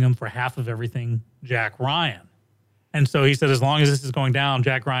was suing him for half of everything Jack Ryan. And so he said, as long as this is going down,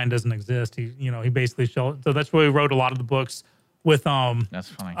 Jack Ryan doesn't exist. He basically so that's why he wrote a lot of the books with That's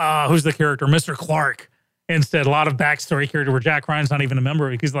funny. who's the character, Mr. Clark. Instead, a lot of backstory character where Jack Ryan's not even a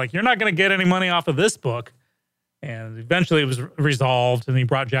member. He's like, you're not going to get any money off of this book. And eventually it was resolved, and he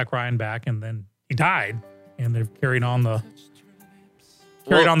brought Jack Ryan back, and then he died, and they've carried on the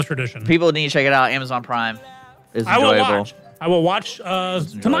tradition. People need to check it out. Amazon Prime is I enjoyable. will watch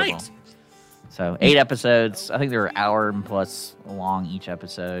It's enjoyable. tonight. So 8 episodes. I think they're an hour and plus long each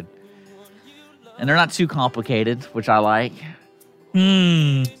episode. And they're not too complicated, which I like.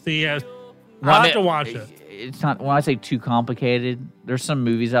 See, I'll have to watch it. It's not, when I say too complicated, there's some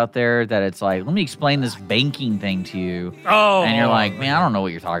movies out there that it's like, let me explain this banking thing to you. Oh. And you're like, man, I don't know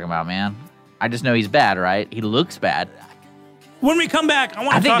what you're talking about, man. I just know he's bad, right? He looks bad. When we come back, I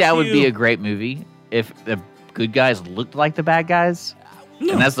want to I think talk that to would you. be a great movie if the good guys looked like the bad guys.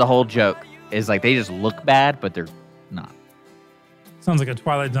 No. And that's the whole joke. Is like they just look bad, but they're not. Sounds like a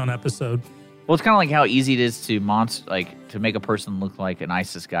Twilight Zone episode. Well, it's kind of like how easy it is to to make a person look like an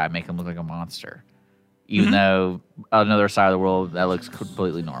ISIS guy, make him look like a monster, even though on another side of the world that looks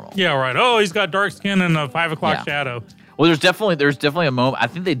completely normal. Yeah, right. Oh, he's got dark skin and a 5 o'clock Yeah. shadow. Well, there's definitely a moment. I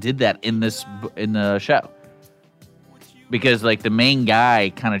think they did that in the show because like the main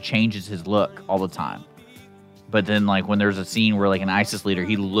guy kind of changes his look all the time, but then like when there's a scene where like an ISIS leader,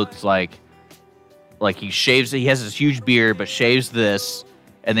 he looks like he shaves. He has this huge beard, but shaves this,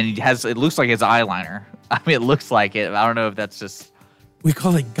 and then it looks like his eyeliner. I mean, it looks like it. I don't know if that's just We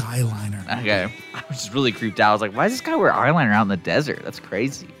call it guy liner. okay. I was just really creeped out. I was like, why does this guy wear eyeliner out in the desert? That's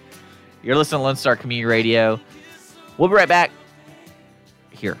crazy. You're listening to Lone Star Community Radio. We'll be right back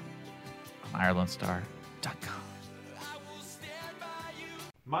here on IreLoneStar.com.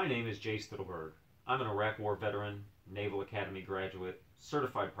 My name is Jay Stittleberg. I'm an Iraq War veteran, Naval Academy graduate,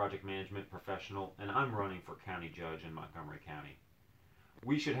 certified project management professional, and I'm running for county judge in Montgomery County.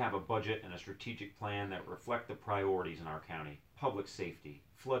 We should have a budget and a strategic plan that reflect the priorities in our county: public safety,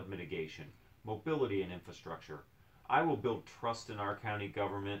 flood mitigation, mobility and infrastructure. I will build trust in our county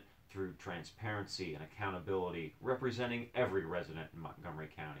government through transparency and accountability, representing every resident in Montgomery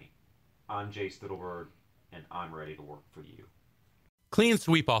County. I'm Jay Stittleberg, and I'm ready to work for you. Clean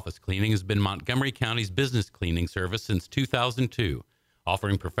Sweep Office Cleaning has been Montgomery County's business cleaning service since 2002,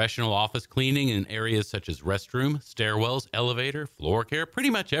 offering professional office cleaning in areas such as restroom, stairwells, elevator, floor care, pretty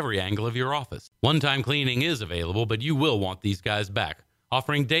much every angle of your office. One-time cleaning is available, but you will want these guys back.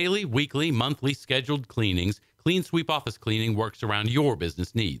 Offering daily, weekly, monthly scheduled cleanings, Clean Sweep Office Cleaning works around your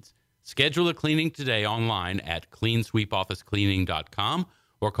business needs. Schedule a cleaning today online at cleansweepofficecleaning.com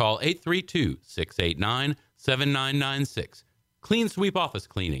or call 832-689-7996. Clean Sweep Office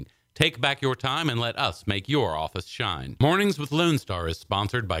Cleaning. Take back your time and let us make your office shine. Mornings with Lone Star is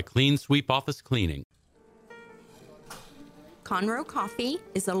sponsored by Clean Sweep Office Cleaning. Conroe Coffee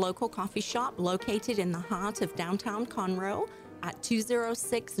is a local coffee shop located in the heart of downtown Conroe at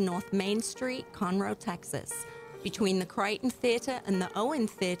 206 North Main Street, Conroe, Texas. Between the Crichton Theater and the Owen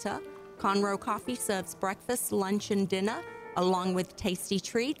Theater, Conroe Coffee serves breakfast, lunch, and dinner, along with tasty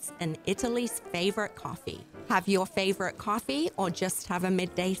treats and Italy's favorite coffee. Have your favorite coffee or just have a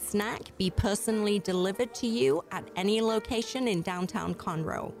midday snack be personally delivered to you at any location in downtown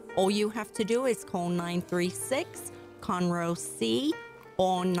Conroe. All you have to do is call 936-CONROE-C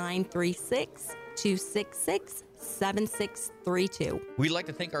or 936-266-7632. We'd like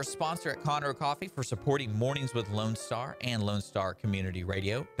to thank our sponsor at Conroe Coffee for supporting Mornings with Lone Star and Lone Star Community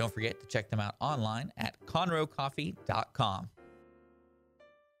Radio. Don't forget to check them out online at conroecoffee.com.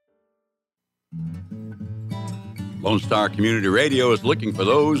 Lone Star Community Radio is looking for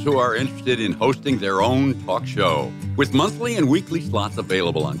those who are interested in hosting their own talk show, with monthly and weekly slots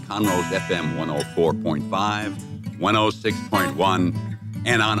available on Conroe's FM 104.5, 106.1,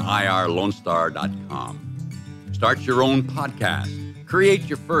 and on irlonestar.com. Start your own podcast, create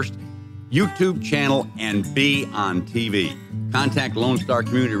your first YouTube channel, and be on TV. Contact Lone Star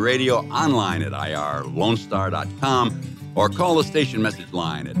Community Radio online at irlonestar.com or call the station message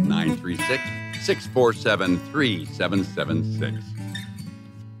line at 936-647-3776.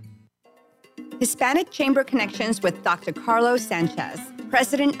 Hispanic Chamber Connections with Dr. Carlos Sanchez,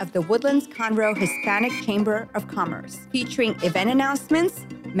 President of the Woodlands Conroe Hispanic Chamber of Commerce, featuring event announcements,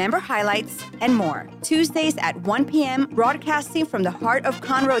 member highlights, and more. Tuesdays at 1 p.m., broadcasting from the heart of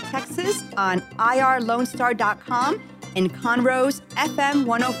Conroe, Texas on irlonestar.com and Conroe's FM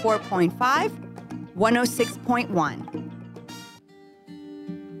 104.5, 106.1.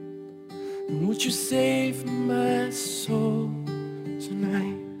 Would you save my soul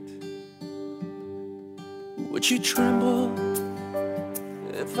tonight? Would you tremble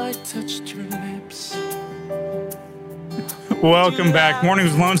if I touched your lips? Welcome back.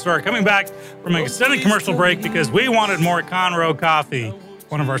 Mornings with Lone Star. Coming back from an extended commercial break because we wanted more Conroe Coffee.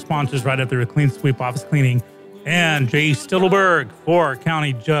 One of our sponsors right up there with Clean Sweep Office Cleaning. And Jay Stillberg for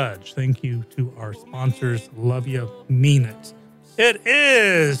County Judge. Thank you to our sponsors. Love you. Mean it. It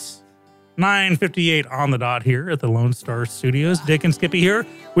is 9:58 on the dot here at the Lone Star Studios. Dick and Skippy here.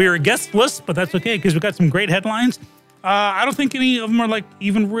 We are guestless, but that's okay because we've got some great headlines. I don't think any of them are like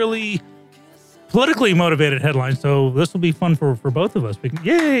even really politically motivated headlines, so this will be fun for both of us.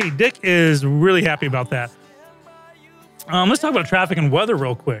 Yay! Dick is really happy about that. Let's talk about traffic and weather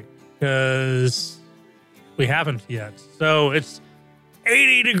real quick because we haven't yet. So it's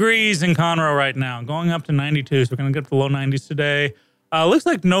 80 degrees in Conroe right now, going up to 92. So we're going to get to the low 90s today. Looks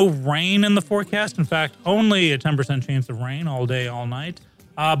like no rain in the forecast. In fact, only a 10% chance of rain all day, all night.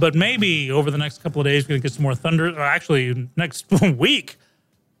 But maybe over the next couple of days, we're going to get some more thunder. Actually, next week,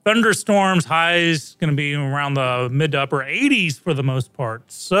 thunderstorms. Highs going to be around the mid to upper 80s for the most part.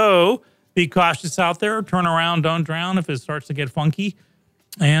 So be cautious out there. Turn around, don't drown if it starts to get funky.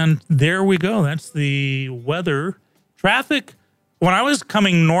 And there we go. That's the weather. Traffic. When I was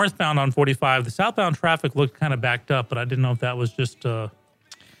coming northbound on 45, the southbound traffic looked kind of backed up, but I didn't know if that was just That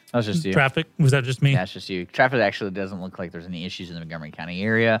was just you. traffic. Was that just me? Yeah, it's just you. Traffic actually doesn't look like there's any issues in the Montgomery County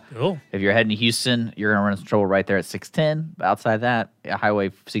area. Cool. If you're heading to Houston, you're going to run into trouble right there at 610. But outside that,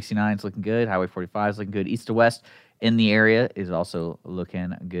 Highway 69 is looking good. Highway 45 is looking good. East to west in the area is also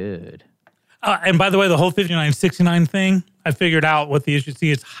looking good. And by the way, the whole 59-69 thing, I figured out what the issue is.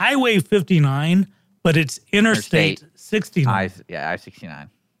 It's Highway 59, but it's Interstate 69. I-69.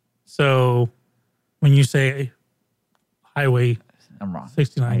 So when you say Highway I'm wrong.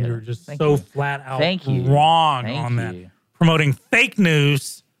 69, you're just so flat out wrong on that. Promoting fake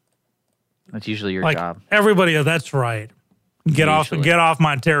news. That's usually your like job. Everybody, that's right. Get off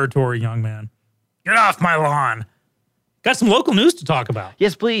my territory, young man. Get off my lawn. Got some local news to talk about.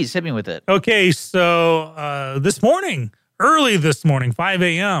 Yes, please. Hit me with it. Okay, so this morning, early this morning, 5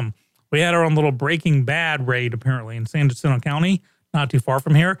 a.m., we had our own little Breaking Bad raid, apparently, in San Jacinto County, not too far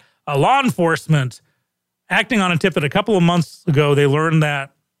from here. Law enforcement, acting on a tip that a couple of months ago, they learned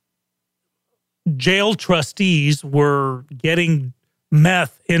that jail trustees were getting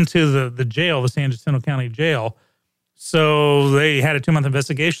meth into the jail, the San Jacinto County jail. So they had a 2-month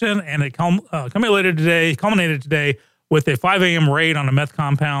investigation, and it culminated today with a 5 a.m. raid on a meth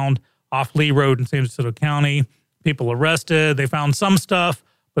compound off Lee Road in San Jacinto County. People arrested. They found some stuff,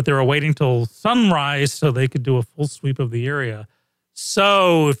 but they were waiting till sunrise so they could do a full sweep of the area.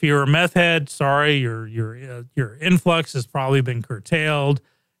 So if you're a meth head, sorry, your influx has probably been curtailed.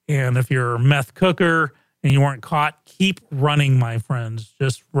 And if you're a meth cooker and you weren't caught, keep running, my friends.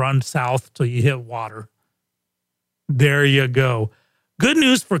 Just run south till you hit water. There you go. Good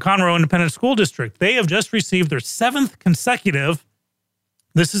news for Conroe Independent School District. They have just received their 7th consecutive,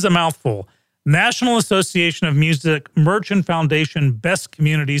 this is a mouthful, National Association of Music Merchant Foundation Best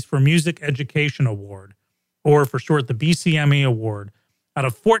Communities for Music Education Award, or for short, the BCME Award. Out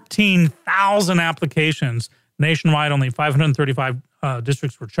of 14,000 applications, nationwide, only 535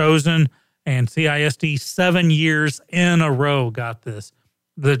 districts were chosen, and CISD 7 years in a row got this.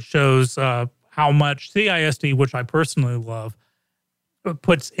 That shows how much CISD, which I personally love,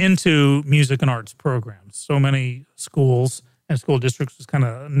 puts into music and arts programs. So many schools and school districts just kind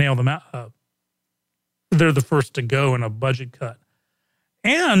of nail them out. They're the first to go in a budget cut.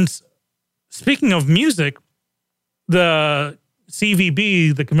 And speaking of music, the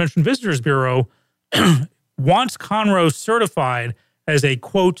CVB, the Convention Visitors Bureau, wants Conroe certified as a,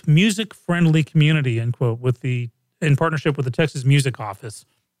 quote, music-friendly community, end quote, with the in partnership with the Texas Music Office.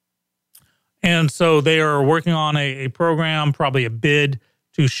 And so they are working on a program, probably a bid,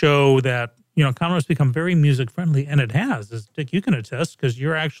 to show that, Conroe's become very music friendly, and it has. As Dick, you can attest, because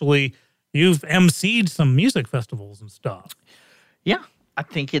you've emceed some music festivals and stuff. Yeah, I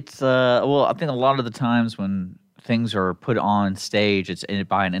think it's I think a lot of the times when things are put on stage, it's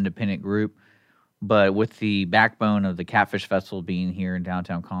by an independent group. But with the backbone of the Catfish Festival being here in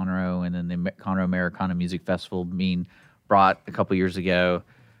downtown Conroe, and then the Conroe Americana Music Festival being brought a couple years ago,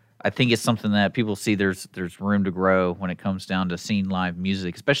 I think it's something that people see there's room to grow when it comes down to seeing live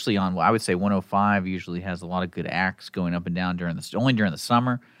music, especially on, I would say 105 usually has a lot of good acts going up and down only during the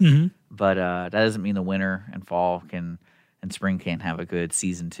summer. Mm-hmm. But that doesn't mean the winter and fall and spring can't have a good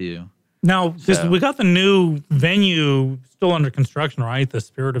season too. Now, we got the new venue still under construction, right? The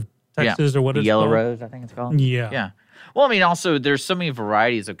Spirit of Texas, or what it's Yellow called? Rose, I think it's called. Yeah. Yeah. Well, I mean, also, there's so many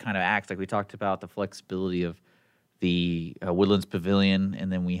varieties of kind of acts. Like we talked about the flexibility of the Woodlands Pavilion,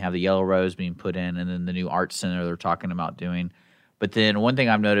 and then we have the Yellow Rose being put in, and then the new Art Center they're talking about doing. But then one thing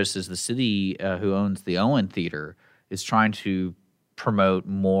I've noticed is the city who owns the Owen Theater is trying to promote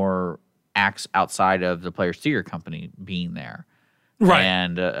more acts outside of the Players Theater Company being there. Right.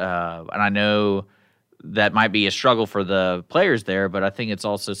 And I know that might be a struggle for the players there, but I think it's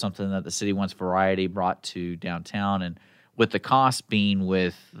also something that the city wants variety brought to downtown. And with the cost being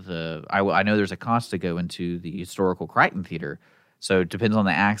I know there's a cost to go into the historical Crichton Theater. So it depends on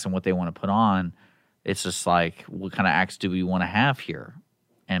the acts and what they want to put on. It's just like, what kind of acts do we want to have here?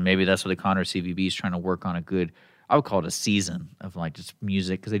 And maybe that's what the Conroe CVB is trying to work on I would call it a season of like just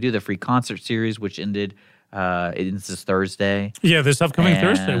music, because they do the free concert series, which ended it's this Thursday. Yeah, this upcoming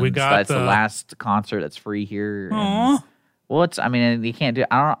Thursday. We got that's the last concert that's free here. Aww. Well, they can't do.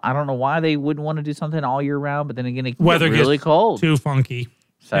 I don't know why they wouldn't want to do something all year round, but then again, it can weather get really gets cold, too funky,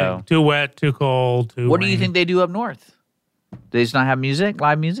 so too wet, too cold, too. What do you rain. think they do up north? They just not have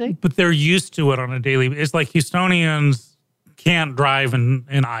live music? But they're used to it on a daily. It's like Houstonians can't drive in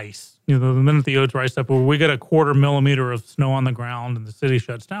ice. The minute the Oats rise up, we get a 1/4 millimeter of snow on the ground and the city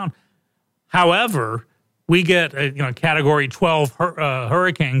shuts down. However, we get a Category 12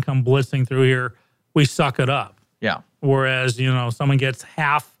 hurricane come blitzing through here. We suck it up. Yeah. Whereas, someone gets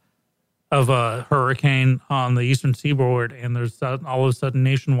half of a hurricane on the eastern seaboard, and there's all of a sudden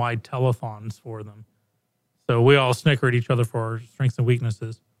nationwide telethons for them. So we all snicker at each other for our strengths and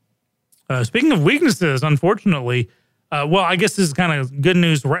weaknesses. Speaking of weaknesses, unfortunately, I guess this is kind of good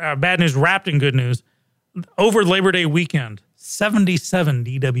news, bad news wrapped in good news. Over Labor Day weekend, 77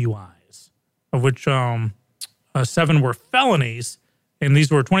 DWIs, of which 7 were felonies, and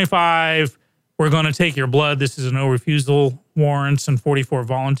these were 25. We're going to take your blood. This is a no refusal warrants and 44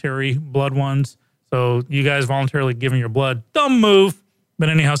 voluntary blood ones. So you guys voluntarily giving your blood, dumb move. But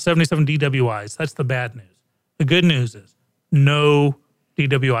anyhow, 77 DWIs. That's the bad news. The good news is no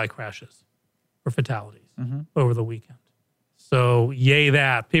DWI crashes or fatalities over the weekend. So yay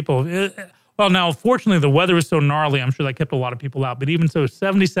that. People, now fortunately the weather was so gnarly, I'm sure that kept a lot of people out. But even so,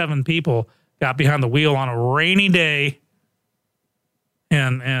 77 people got behind the wheel on a rainy day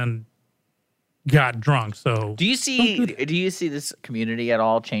and got drunk. So do you see this community at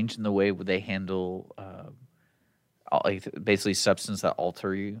all changing the way they handle basically substance that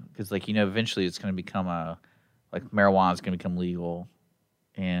alter you? Because eventually it's going to become marijuana is going to become legal,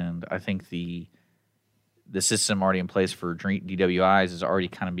 and I think the system already in place for DWIs is already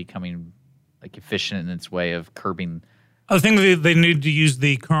kind of becoming efficient in its way of curbing. I think they need to use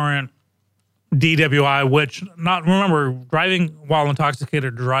the current DWI, which remember, driving while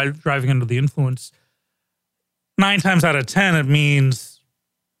intoxicated, driving under the influence, 9 times out of 10 it means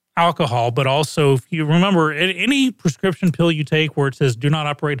alcohol. But also, if you remember, any prescription pill you take where it says do not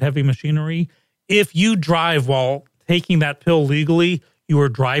operate heavy machinery, if you drive while taking that pill legally, you are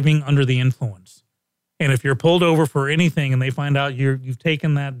driving under the influence. And if you're pulled over for anything and they find out you've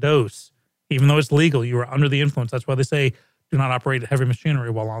taken that dose, even though it's legal, you are under the influence. That's why they say do not operate heavy machinery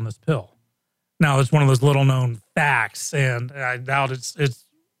while on this pill. Now, it's one of those little-known facts, and I doubt it's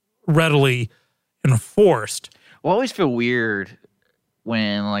readily enforced. Well, I always feel weird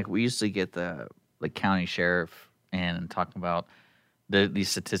when, we used to get the county sheriff and talking about these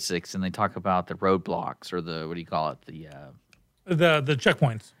statistics, and they talk about the roadblocks or the the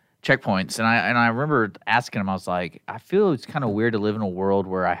checkpoints. Checkpoints, and I remember asking him, I was like, I feel it's kind of weird to live in a world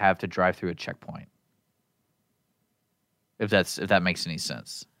where I have to drive through a checkpoint. If that makes any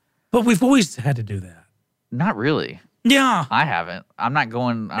sense. But we've always had to do that. Not really. Yeah. I haven't. I'm not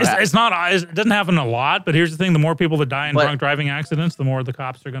going. It doesn't happen a lot, but here's the thing. The more people that die in drunk driving accidents, the more the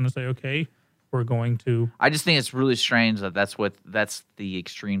cops are going to say, okay, we're going to. I just think it's really strange that's the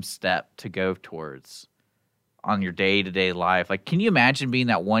extreme step to go towards. on your day-to-day life. Like, can you imagine being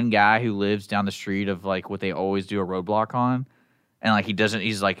that one guy who lives down the street of like what they always do a roadblock on, and like he's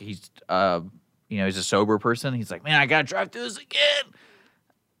a sober person. He's like, man, I gotta drive through this again.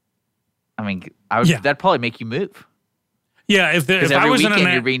 I mean, that'd probably make you move. Yeah, if every I was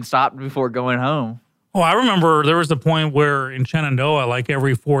weekend you're being stopped before going home. Oh, I remember there was a point where in Shenandoah, like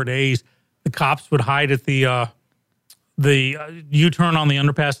every 4 days, the cops would hide at the U-turn on the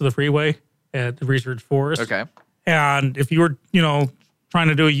underpass of the freeway at the Research Forest. Okay. And if you were, trying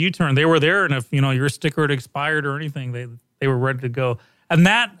to do a U-turn, they were there. And if, your sticker had expired or anything, they were ready to go. And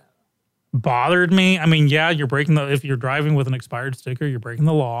that bothered me. I mean, yeah, if you're driving with an expired sticker, you're breaking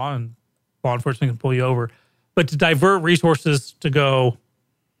the law and law enforcement can pull you over. But to divert resources to go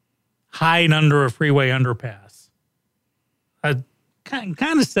hide under a freeway underpass, kind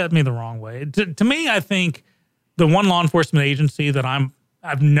of set me the wrong way. To me, I think the one law enforcement agency that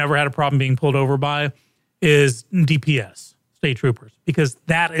I've never had a problem being pulled over by is DPS, state troopers, because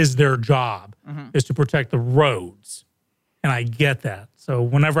that is their job, is to protect the roads. And I get that. So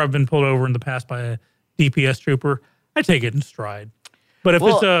whenever I've been pulled over in the past by a DPS trooper, I take it in stride. But if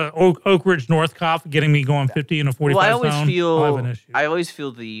it's a Oak Ridge North cop getting me going 50 in a 45 zone, I'll have an issue. I always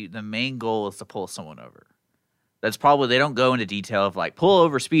feel the main goal is to pull someone over. That's probably, they don't go into detail of like, pull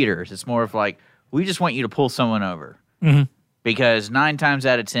over speeders. It's more of like, we just want you to pull someone over. Mm-hmm. Because 9 times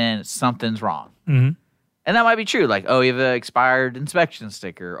out of 10, something's wrong. Mm-hmm. And that might be true. Like, oh, you have an expired inspection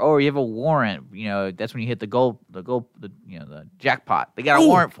sticker. Oh, you have a warrant. That's when you hit the jackpot. They got a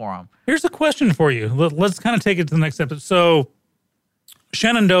warrant for them. Here's a question for you. Let's kind of take it to the next episode. So,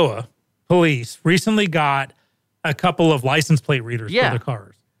 Shenandoah police recently got a couple of license plate readers for their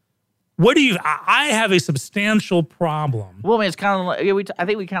cars. I have a substantial problem. Well, I mean, it's kind of like, I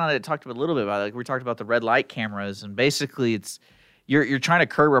think we kind of talked a little bit about it. Like, we talked about the red light cameras, and basically it's, you're trying to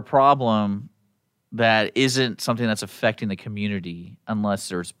curb a problem that isn't something that's affecting the community unless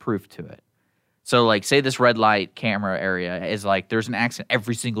there's proof to it. So, like, say this red light camera area is like, there's an accident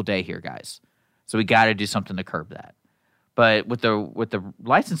every single day here, guys. So we got to do something to curb that. But with the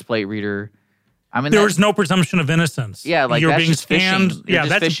license plate reader, I mean, there's no presumption of innocence. Yeah, like you're that's being just scanned. Fishing. You're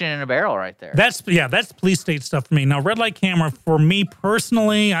just fishing in a barrel right there. That's police state stuff for me. Now, red light camera for me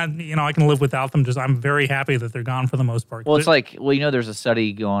personally, I can live without them. I'm very happy that they're gone for the most part. Well, it's like, there's a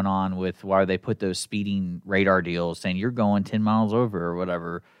study going on with why they put those speeding radar deals saying you're going 10 miles over or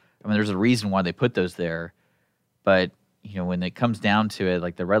whatever. I mean, there's a reason why they put those there, but when it comes down to it,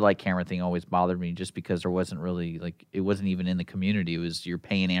 like the red light camera thing always bothered me just because there wasn't really, like, it wasn't even in the community. It was, you're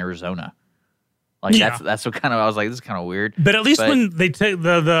paying Arizona. Like, that's what kind of, I was like, this is kind of weird. But at least when they take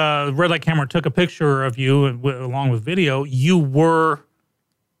the red light camera took a picture of you along with video, you were,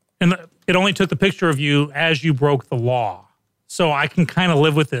 and it only took the picture of you as you broke the law. So I can kind of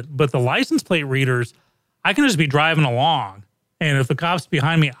live with it. But the license plate readers, I can just be driving along, and if the cop's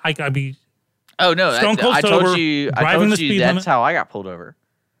behind me, I'd be I told you that's limit. how I got pulled over.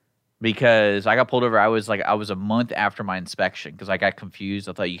 Because I got pulled over, I was a month after my inspection because I got confused.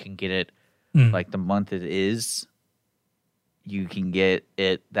 I thought you can get it like the month it is. You can get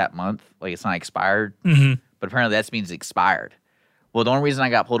it that month, like it's not expired. Mm-hmm. But apparently that means expired. Well, the only reason I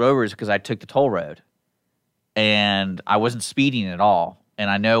got pulled over is because I took the toll road, and I wasn't speeding at all.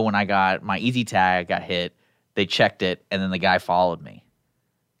 And I know when I got my easy tag got hit, they checked it, and then the guy followed me.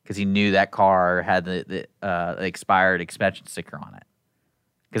 Because he knew that car had the expired inspection sticker on it.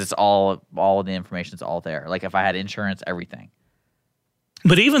 Because it's all the information's all there. Like if I had insurance, everything.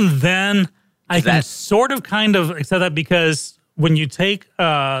 But even then, I can sort of kind of accept that because when you take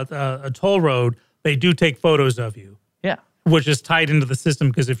a toll road, they do take photos of you. Yeah. Which is tied into the system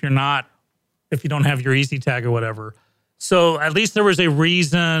because if you don't have your easy tag or whatever. So at least there was a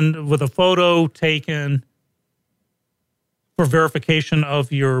reason with a photo taken for verification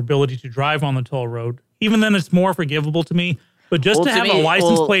of your ability to drive on the toll road. Even then, it's more forgivable to me. But just to have a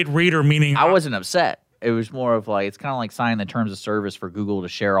license plate reader, meaning I wasn't upset. It was more of like, it's kind of like signing the terms of service for Google to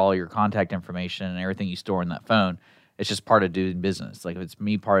share all your contact information and everything you store in that phone. It's just part of doing business. Like if it's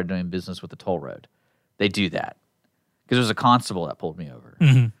me part of doing business with the toll road, they do that because there was a constable that pulled me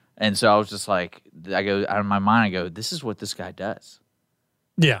over, and so I was just like, I go out of my mind, I go, this is what this guy does.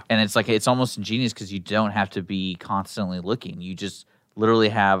 Yeah. And it's like, it's almost ingenious because you don't have to be constantly looking. You just literally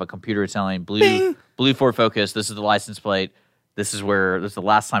have a computer telling blue Ford Focus, this is the license plate. This is the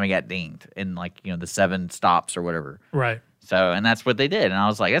last time I got dinged in the 7 stops or whatever. Right. So, and that's what they did. And I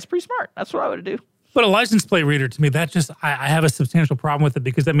was like, that's pretty smart. That's what I would do. But a license plate reader, to me, I have a substantial problem with it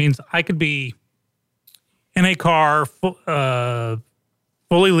because that means I could be in a car fully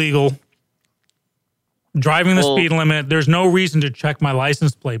legal driving the speed limit. There's no reason to check my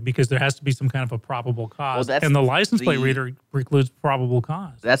license plate because there has to be some kind of a probable cause. And the license plate reader precludes probable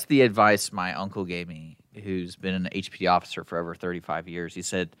cause. That's the advice my uncle gave me, who's been an HPD officer for over 35 years. He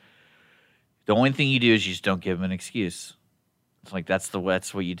said, the only thing you do is you just don't give them an excuse. It's like that's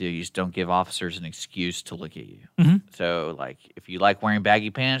what you do. You just don't give officers an excuse to look at you. Mm-hmm. So, like, if you like wearing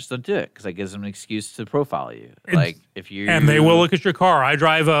baggy pants, don't do it because that gives them an excuse to profile you. And they will look at your car. I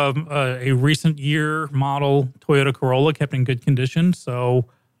drive a recent year model Toyota Corolla, kept in good condition, so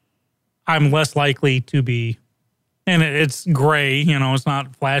I'm less likely to be. And it's gray, it's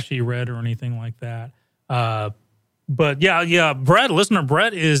not flashy red or anything like that. But yeah, listener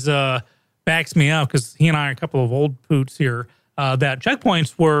Brett is backs me up because he and I are a couple of old poots here. That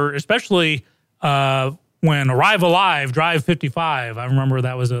checkpoints were, especially when Arrive Alive, Drive 55. I remember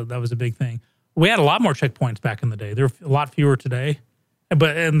that was a big thing. We had a lot more checkpoints back in the day. There are a lot fewer today.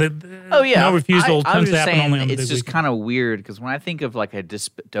 But no refusal tends to happen only on the big It's just kind of weird because when I think of like a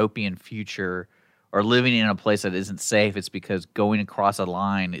dystopian future or living in a place that isn't safe, it's because going across a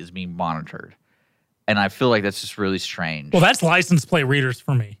line is being monitored. And I feel like that's just really strange. Well, that's license plate readers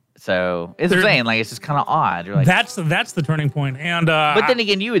for me. So it's insane. Like, it's just kind of odd. You're like, that's the turning point. And but then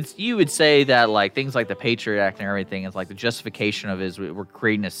again, you would say that like things like the Patriot Act and everything is like the justification of is we're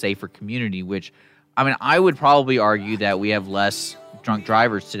creating a safer community. Which, I mean, I would probably argue that we have less drunk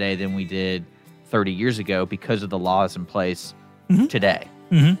drivers today than we did 30 years ago because of the laws in place today.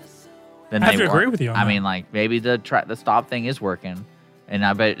 Mm-hmm. I have to agree with you on that. I mean, like maybe the stop thing is working, and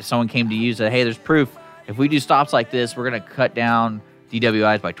I bet if someone came to you and said, "Hey, there's proof. If we do stops like this, we're going to cut down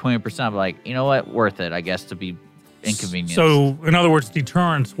DWIs by 20%. I'm like, you know what? Worth it, I guess, to be inconvenienced. So, in other words,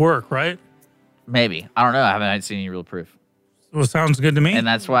 deterrence work, right? Maybe. I don't know. I haven't seen any real proof. Well, sounds good to me. And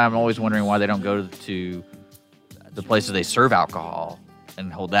that's why I'm always wondering why they don't go to the places they serve alcohol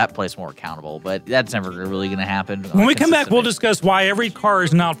and hold that place more accountable. But that's never really going to happen. When we come back, we'll discuss why every car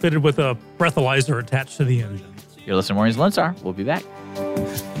isn't outfitted with a breathalyzer attached to the engine. You're listening to Mornings with Lone Star. We'll be back.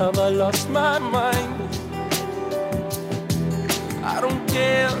 Have I lost my mind? I don't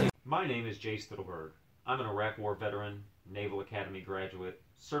care. My name is Jay Stittleberg. I'm an Iraq War veteran, Naval Academy graduate,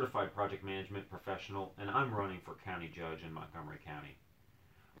 certified project management professional, and I'm running for county judge in Montgomery County.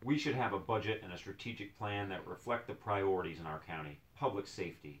 We should have a budget and a strategic plan that reflect the priorities in our county: public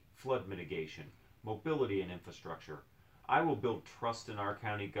safety, flood mitigation, mobility and infrastructure. I will build trust in our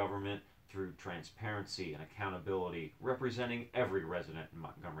county government through transparency and accountability, representing every resident in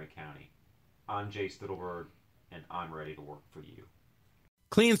Montgomery County. I'm Jay Stittleberg, and I'm ready to work for you.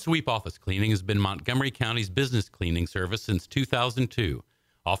 Clean Sweep Office Cleaning has been Montgomery County's business cleaning service since 2002,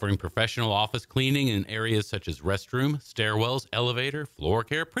 offering professional office cleaning in areas such as restroom, stairwells, elevator, floor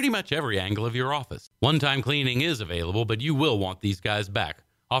care, pretty much every angle of your office. One-time cleaning is available, but you will want these guys back.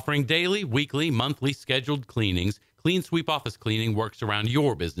 Offering daily, weekly, monthly scheduled cleanings, Clean Sweep Office Cleaning works around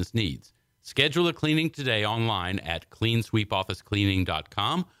your business needs. Schedule a cleaning today online at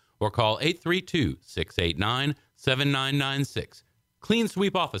cleansweepofficecleaning.com or call 832-689-7996. Clean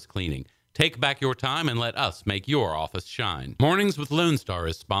Sweep Office Cleaning. Take back your time and let us make your office shine. Mornings with Lone Star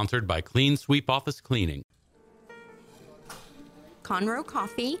is sponsored by Clean Sweep Office Cleaning. Conroe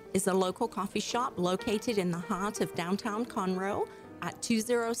Coffee is a local coffee shop located in the heart of downtown Conroe at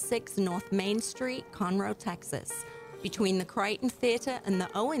 206 North Main Street, Conroe, Texas. Between the Crichton Theater and the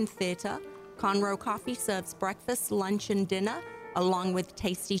Owen Theater, Conroe Coffee serves breakfast, lunch, and dinner, along with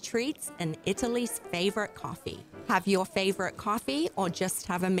tasty treats and Italy's favorite coffee. Have your favorite coffee or just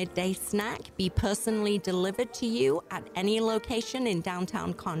have a midday snack be personally delivered to you at any location in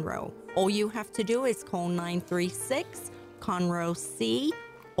downtown Conroe. All you have to do is call 936-CONROE-C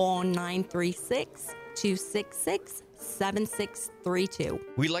or 936-266-7632.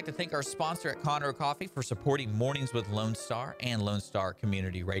 We'd like to thank our sponsor at Conroe Coffee for supporting Mornings with Lone Star and Lone Star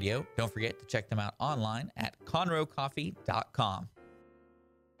Community Radio. Don't forget to check them out online at conroecoffee.com.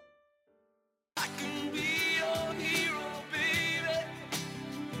 I can be your hero, baby.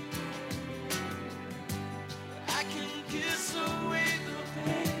 I can kiss away the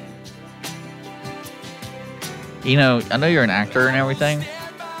pain. You know, I know you're an actor and everything.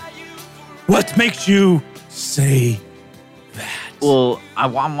 What makes you say that? Well,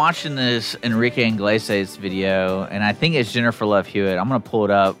 I'm watching this Enrique Iglesias video, and I think it's Jennifer Love Hewitt. I'm going to pull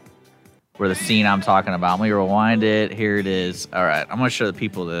it up for the scene I'm talking about. I'm going to rewind it. Here it is. All right, I'm going to show the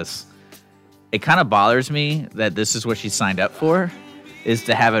people this. It kind of bothers me that this is what she signed up for, is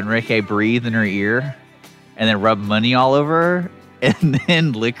to have Enrique breathe in her ear and then rub money all over her and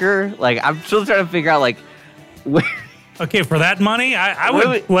then lick her. Like, I'm still trying to figure out, like, okay, for that money, I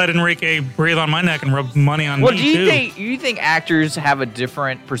would let Enrique breathe on my neck and rub money on me, do you too. Do you think actors have a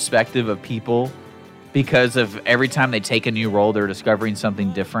different perspective of people because of every time they take a new role, they're discovering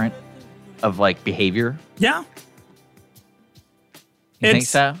something different of like behavior. Yeah. You think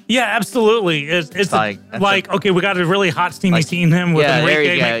so? Yeah, absolutely. It's like okay, we got a really hot, steamy scene him with Enrique.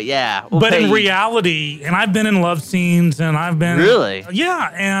 There you go. Yeah. But in reality, and I've been in love scenes, and I've been really,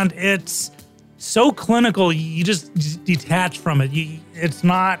 yeah, and it's so clinical. You just detach from it. It's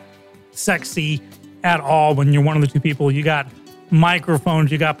not sexy at all when you're one of the two people. You got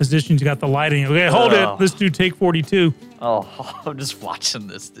microphones, you got positions, you got the lighting. Okay, hold it. Let's do take 42. Oh, I'm just watching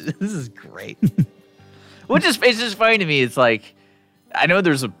this. This is great. It's just funny to me. It's like, I know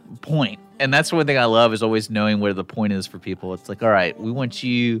there's a point, and that's one thing I love is always knowing where the point is for people. It's like, all right, we want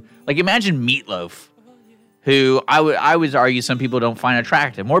you, like imagine Meatloaf, who I would argue some people don't find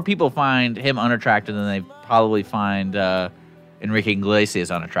attractive. More people find him unattractive than they probably find Enrique Iglesias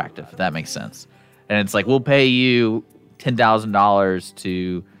unattractive, if that makes sense. And it's like, we'll pay you $10,000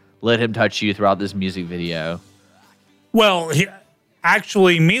 to let him touch you throughout this music video. Well,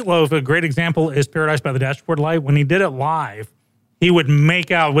 actually, Meatloaf, a great example is Paradise by the Dashboard Light. When he did it live, he would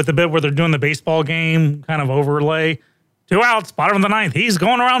make out with the bit where they're doing the baseball game kind of overlay. 2 outs, bottom of the ninth. He's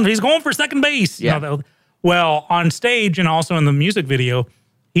going for second base. Yeah. You know, well, on stage and also in the music video,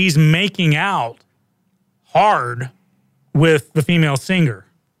 he's making out hard with the female singer.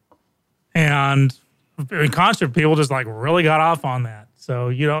 And in concert, people just like really got off on that. So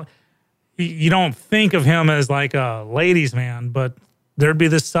you don't think of him as like a ladies' man, but there'd be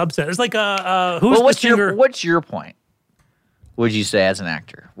this subset. It's like who's the singer? What's your point? Would you say as an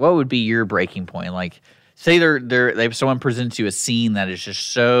actor? What would be your breaking point? Like, say someone presents you a scene that is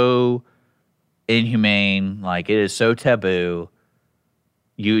just so inhumane, like it is so taboo.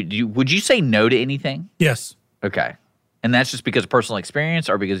 Would you say no to anything? Yes. Okay. And that's just because of personal experience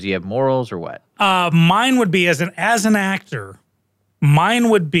or because you have morals or what? Mine would be as an actor, mine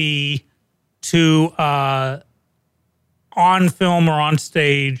would be to on film or on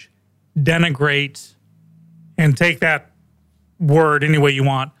stage denigrate and take that word any way you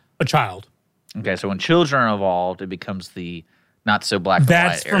want, a child. Okay, so when children are involved, it becomes the not so black and white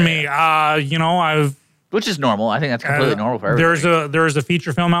That's for me. Which is normal. I think that's completely normal for everybody. There's a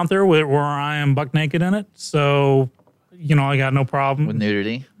feature film out there where I am buck naked in it. So, I got no problem. With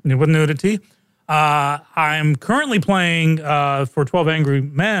nudity? With nudity. I'm currently playing for 12 Angry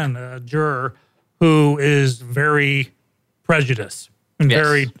Men, a juror who is very prejudiced and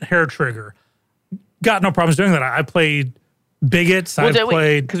very hair trigger. Got no problems doing that. I played bigots. I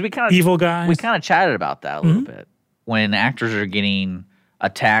played evil guys. We kind of chatted about that a little bit. When actors are getting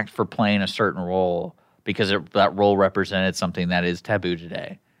attacked for playing a certain role because that role represented something that is taboo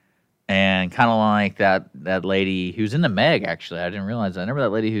today. And kind of like that lady who's in the Meg, actually. I didn't realize that. I remember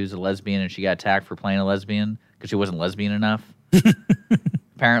that lady who's a lesbian and she got attacked for playing a lesbian because she wasn't lesbian enough.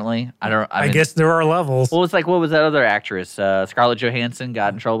 Apparently. I guess there are levels. Well, it's like, what was that other actress? Scarlett Johansson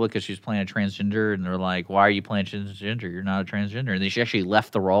got in trouble because she was playing a transgender, and they're like, why are you playing transgender? You're not a transgender. And then she actually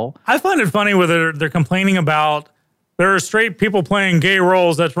left the role. I find it funny where they're complaining about there are straight people playing gay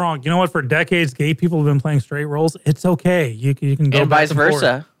roles. That's wrong. You know what? For decades, gay people have been playing straight roles. It's okay. You can go and back vice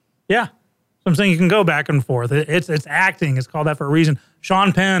versa. Yeah. So I'm saying you can go back and forth. It's acting. It's called that for a reason.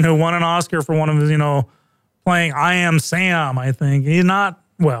 Sean Penn, who won an Oscar for one of his, playing I Am Sam, I think. He's not,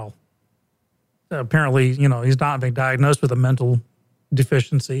 well, apparently, he's not been diagnosed with a mental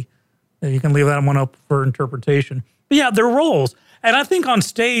deficiency. You can leave that one up for interpretation. But yeah, they're roles. And I think on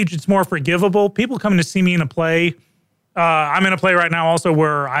stage, it's more forgivable. People coming to see me in a play. I'm in a play right now also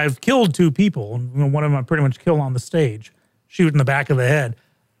where I've killed 2 people. And one of them I pretty much kill on the stage, shoot in the back of the head.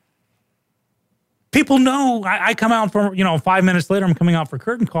 People know I come out for, 5 minutes later, I'm coming out for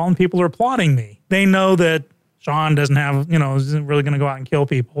curtain call and people are applauding me. They know that Sean doesn't have, isn't really going to go out and kill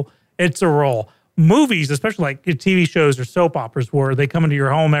people. It's a role. Movies, especially like TV shows or soap operas where they come into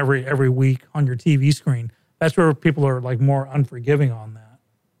your home every week on your TV screen. That's where people are like more unforgiving on that.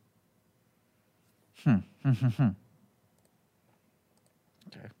 Okay.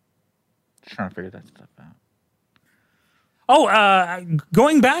 Just trying to figure that stuff out. Oh,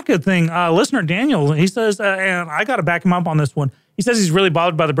 going back a thing, listener Daniel, he says, and I got to back him up on this one. He says he's really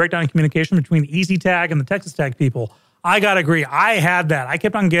bothered by the breakdown in communication between Easy Tag and the Texas Tag people. I got to agree. I had that. I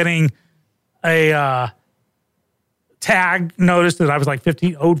kept on getting a tag notice that I was like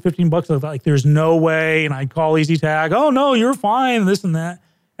owed $15. I was like, there's no way. And I'd call Easy Tag. Oh, no, you're fine. This and that.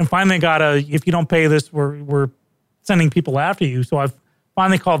 And finally got if you don't pay this, we're sending people after you. So I've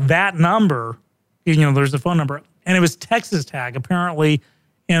finally called that number. There's a phone number. And it was Texas Tag. Apparently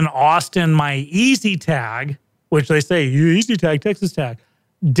in Austin, my Easy Tag, which they say, Easy Tag, Texas Tag,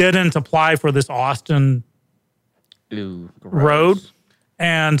 didn't apply for this Austin road.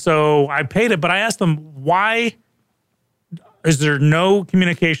 And so I paid it, but I asked them, why is there no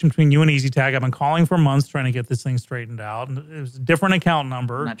communication between you and EasyTag? I've been calling for months trying to get this thing straightened out. And it was a different account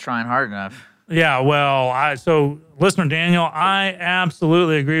number. I'm not trying hard enough. Yeah, well, so listener Daniel, I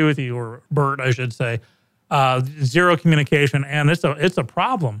absolutely agree with you, or Bert, I should say. Zero communication, and it's a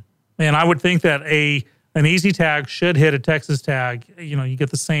problem. And I would think that an EasyTag should hit a Texas tag. You know, you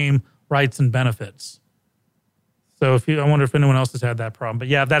get the same rights and benefits. So I wonder if anyone else has had that problem. But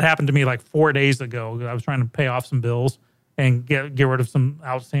yeah, that happened to me like 4 days ago. I was trying to pay off some bills and get rid of some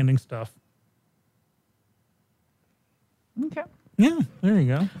outstanding stuff. Okay. Yeah, there you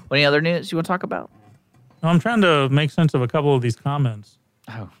go. Any other news you want to talk about? I'm trying to make sense of a couple of these comments.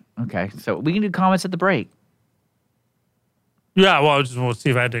 Oh, okay. So we can do comments at the break. Yeah, well, we'll see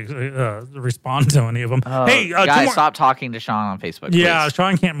if I had to respond to any of them. Hey, guys, stop talking to Sean on Facebook. Yeah, please.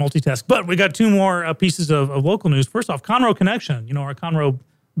 Sean can't multitask. But we got 2 more pieces of local news. First off, Conroe Connection, our Conroe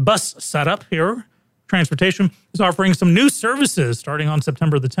bus setup here, transportation, is offering some new services starting on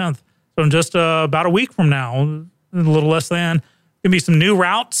September the 10th. So in just about a week from now, a little less than, going to be some new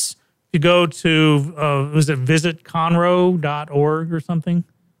routes. If you go to, visitconroe.org or something?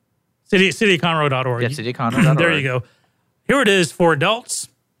 cityconroe.org. Yeah, cityconroe.org. There you go. Here it is for adults.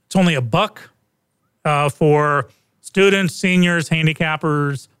 It's only $1 for students, seniors,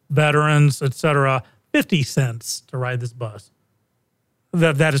 handicappers, veterans, etc. 50 cents to ride this bus.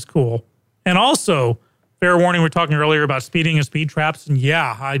 That is cool. And also, fair warning, we were talking earlier about speeding and speed traps. And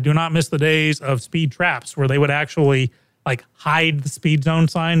yeah, I do not miss the days of speed traps where they would actually like hide the speed zone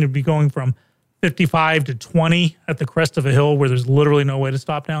sign. It'd be going from 55 to 20 at the crest of a hill where there's literally no way to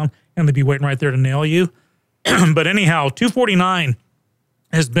stop down, and they'd be waiting right there to nail you. But anyhow, 249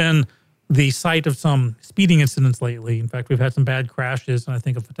 has been the site of some speeding incidents lately. In fact, we've had some bad crashes and I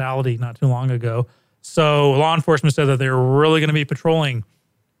think a fatality not too long ago. So law enforcement said that they're really going to be patrolling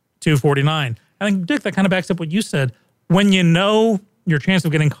 249. I think, Dick, that kind of backs up what you said. When you know your chance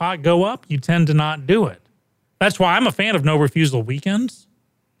of getting caught go up, you tend to not do it. That's why I'm a fan of no refusal weekends.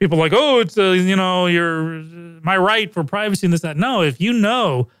 People are like, oh, it's my right for privacy and this, that. No, if you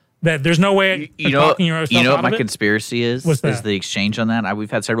know that there's no way talking yourself you know out what my of it, conspiracy is? What's that? Is the exchange on that. We've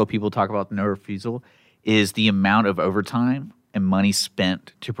had several people talk about the no refusal, is the amount of overtime and money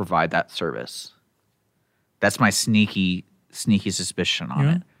spent to provide that service. That's my sneaky suspicion on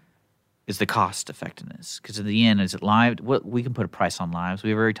it, is the cost effectiveness. Because in the end, is it live? We can put a price on lives.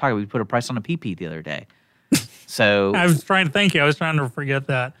 We've already talked. We put a price on a PP the other day. So I was trying to forget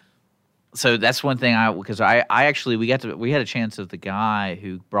that. So that's one thing because I actually we had a chance of the guy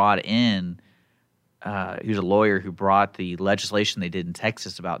who brought in who's a lawyer who brought the legislation they did in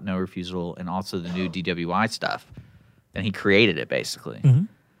Texas about no refusal and also the new DWI stuff, and he created it basically,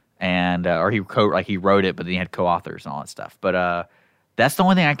 and or he wrote it, but then he had co-authors and all that stuff. But that's the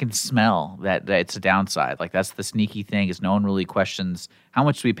only thing I can smell that it's a downside. Like that's the sneaky thing is no one really questions how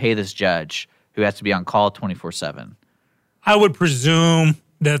much do we pay this judge who has to be on call 24/7. I would presume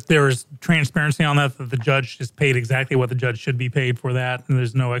that there's transparency on that the judge is paid exactly what the judge should be paid for that, and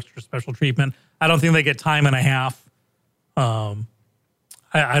there's no extra special treatment. I don't think they get time and a half. I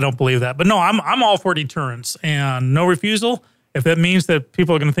don't believe that. But no, I'm all for deterrence and no refusal. If that means that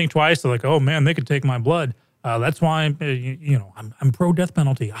people are going to think twice, they're like, oh, man, they could take my blood. That's why, I'm pro-death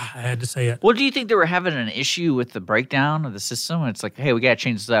penalty. I had to say it. Well, do you think they were having an issue with the breakdown of the system? It's like, hey, we got to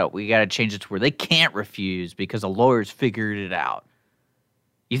change this out. We got to change it to where they can't refuse because the lawyers figured it out.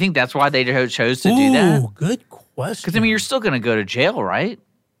 You think that's why they chose to do that? Oh, good question. Because, you're still going to go to jail, right?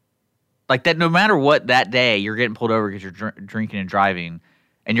 Like that, no matter what that day, you're getting pulled over because you're drinking and driving,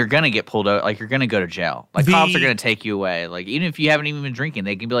 and you're going to get pulled over. Like, you're going to go to jail. Like, cops are going to take you away. Like, even if you haven't even been drinking,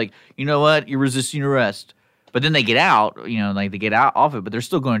 they can be like, you know what? You're resisting arrest. But then they get out, they get out off it, but they're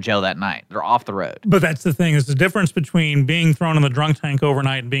still going to jail that night. They're off the road. But that's the thing, is the difference between being thrown in the drunk tank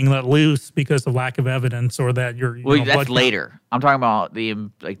overnight and being let loose because of lack of evidence or that you're, that's later. I'm talking about the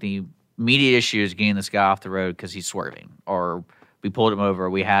immediate issue is getting this guy off the road because he's swerving, or we pulled him over.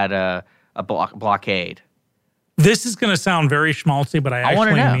 We had a blockade. This is going to sound very schmaltzy, but I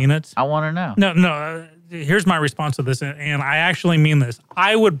actually mean it. I want to know. No. Here's my response to this, and I actually mean this.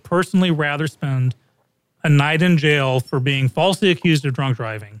 I would personally rather spend a night in jail for being falsely accused of drunk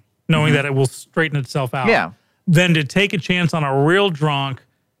driving, knowing that it will straighten itself out, than to take a chance on a real drunk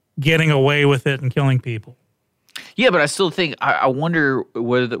getting away with it and killing people. Yeah, but I still think, I wonder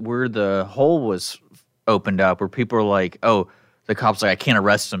where the hole was opened up, where people are like, oh, the cop's like, I can't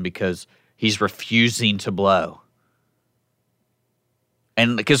arrest him because he's refusing to blow.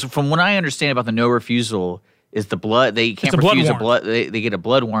 And because from what I understand about the no refusal is the blood, they can't refuse a blood. They get a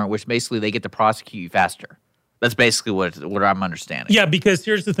blood warrant, which basically they get to prosecute you faster That's basically what I'm understanding. Yeah, because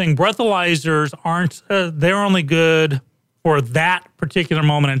here's the thing. Breathalyzers aren't, they're only good for that particular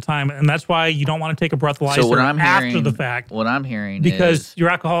moment in time. And that's why you don't want to take a breathalyzer So what I'm after hearing, the fact. What I'm hearing Because is your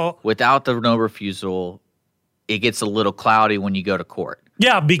alcohol. without the no refusal, it gets a little cloudy when you go to court.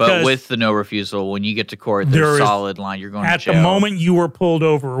 Yeah, because. But with the no refusal, when you get to court, there there's is- solid line. You're going to At jail. the moment you were pulled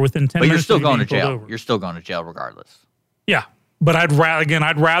over, within 10 But minutes. you're still of you going to being pulled jail. over. You're still going to jail regardless. Yeah, but I'd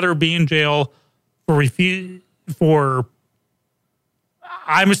rather be in jail for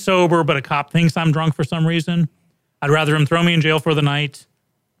I'm sober, but a cop thinks I'm drunk for some reason. I'd rather him throw me in jail for the night.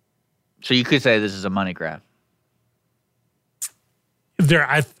 So you could say this is a money grab.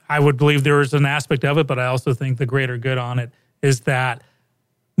 I would believe there is an aspect of it, but I also think the greater good on it is that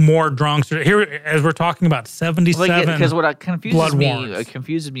more drunks are here. As we're talking about 77 Because what blood warrants. it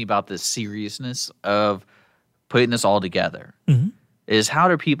confuses me about the seriousness of putting this all together is how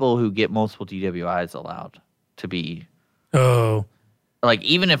do people who get multiple DWIs allowed to be Oh, like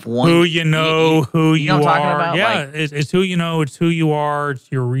even if one who you know, who you know what I'm talking are. about? Yeah, Like- it's who you know, it's who you are,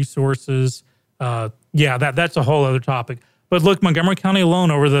 it's your resources. Yeah, that's a whole other topic. But look, Montgomery County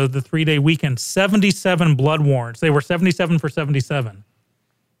alone over the 3-day weekend, 77 blood warrants. They were 77 for 77.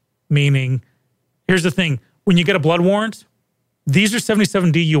 Meaning, here's the thing. When you get a blood warrant, these are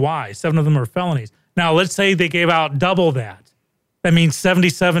 77 DUIs. 7 of them are felonies. Now, let's say they gave out double that. That means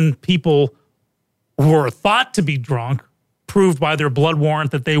 77 people who were thought to be drunk proved by their blood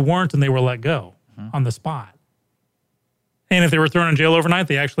warrant that they weren't and they were let go on the spot. And if they were thrown in jail overnight,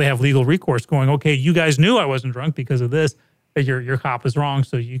 they actually have legal recourse going, okay, you guys knew I wasn't drunk because of this. Your cop is wrong,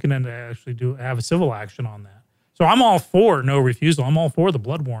 so you can actually have a civil action on that. So I'm all for no refusal. I'm all for the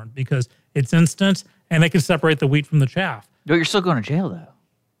blood warrant because it's instant and they can separate the wheat from the chaff. But you're still going to jail though.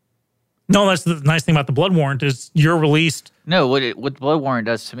 No, that's the nice thing about the blood warrant is you're released. No, what the blood warrant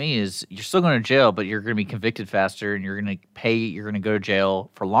does to me is you're still going to jail, but you're going to be convicted faster and you're going to go to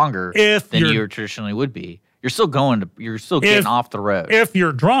jail for longer than you traditionally would be. You're still getting off the road. If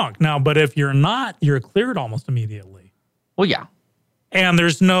you're drunk. Now, but if you're not, you're cleared almost immediately. Well, yeah. And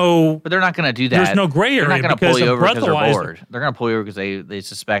there's no... But they're not going to do that. There's no gray area. They're not going to pull you over because they're breathalyzer- bored. They're going to pull you over because they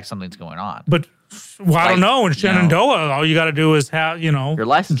suspect something's going on. But I don't know. In Shenandoah, all you got to do is have, your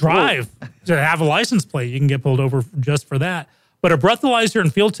license drive to have a license plate. You can get pulled over just for that. But a breathalyzer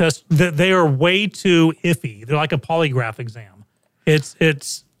and field test, they are way too iffy. They're like a polygraph exam.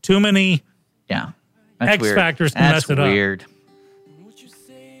 It's too many X factors to mess it up. That's weird.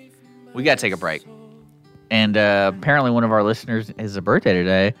 We got to take a break. And apparently one of our listeners is a birthday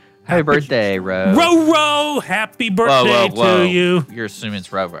today. Happy birthday, Ro. Ro. Happy birthday to you. You're assuming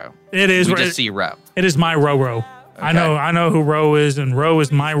it's Ro. It is. We just see Ro. It is my Ro. Okay. I know who Ro is, and Ro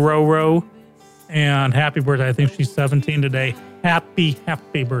is my Ro. And happy birthday. I think she's 17 today. Happy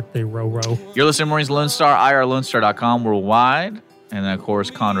birthday, Ro. You're listening to Mornings Lone Star, irlonestar.com worldwide. And then, of course,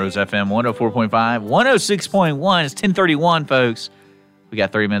 Conroe's FM 104.5, 106.1. It's 10:31, folks. We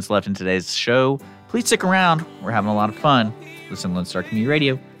got 30 minutes left in today's show. Please stick around. We're having a lot of fun. Listen to Lone Star Community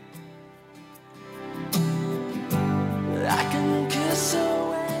Radio.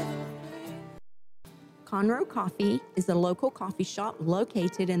 Conroe Coffee is a local coffee shop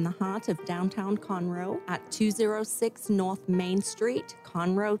located in the heart of downtown Conroe at 206 North Main Street,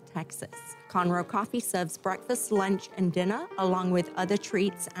 Conroe, Texas. Conroe Coffee serves breakfast, lunch, and dinner, along with other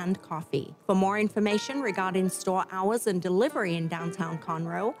treats and coffee. For more information regarding store hours and delivery in downtown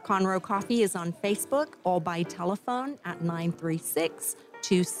Conroe, Conroe Coffee is on Facebook or by telephone at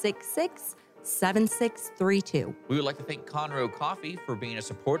 936-266-7632. We would like to thank Conroe Coffee for being a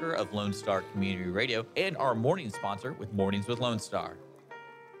supporter of Lone Star Community Radio and our morning sponsor with Mornings with Lone Star.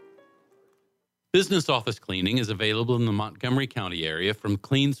 Business office cleaning is available in the Montgomery County area from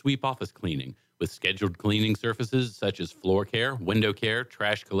Clean Sweep Office Cleaning, with scheduled cleaning services such as floor care, window care,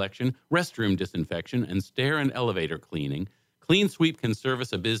 trash collection, restroom disinfection, and stair and elevator cleaning. Clean Sweep can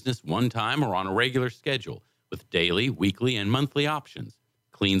service a business one time or on a regular schedule, with daily, weekly, and monthly options.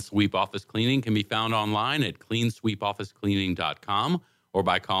 Clean Sweep Office Cleaning can be found online at cleansweepofficecleaning.com or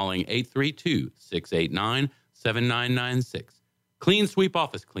by calling 832-689-7996. Clean Sweep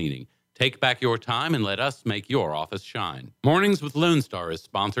Office Cleaning. Take back your time and let us make your office shine. Mornings with Lone Star is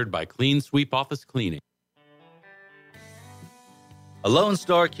sponsored by Clean Sweep Office Cleaning. A Lone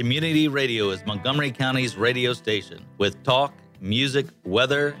Star Community Radio is Montgomery County's radio station with talk, music,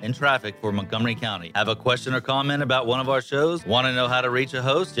 weather, and traffic for Montgomery County. Have a question or comment about one of our shows? Want to know how to reach a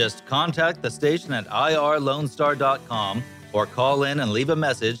host? Just contact the station at irlonestar.com or call in and leave a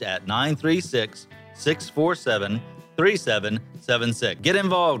message at 936-647-3776. Get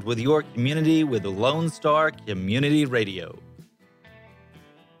involved with your community with Lone Star Community Radio.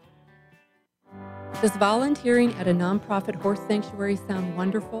 Does volunteering at a nonprofit horse sanctuary sound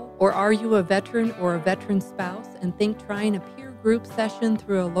wonderful? Or are you a veteran or a veteran spouse and think trying a peer group session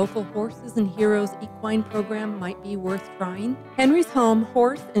through a local Horses and Heroes equine program might be worth trying? Henry's Home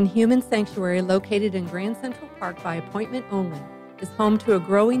Horse and Human Sanctuary, located in Grand Central Park by appointment only, is home to a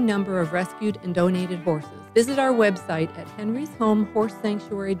growing number of rescued and donated horses. Visit our website at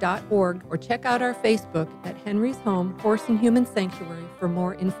henryshomehorsesanctuary.org or check out our Facebook at Henry's Home Horse and Human Sanctuary for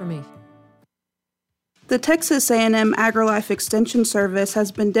more information. The Texas A&M AgriLife Extension Service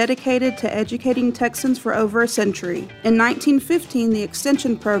has been dedicated to educating Texans for over a century. In 1915, the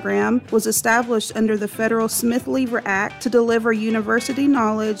Extension Program was established under the federal Smith-Lever Act to deliver university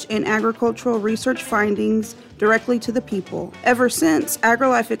knowledge and agricultural research findings directly to the people. Ever since,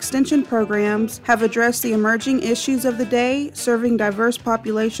 AgriLife Extension programs have addressed the emerging issues of the day, serving diverse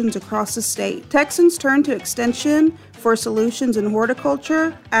populations across the state. Texans turn to Extension for solutions in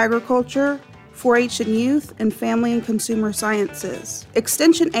horticulture, agriculture, 4-H and youth, and family and consumer sciences.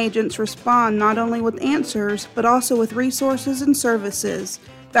 Extension agents respond not only with answers, but also with resources and services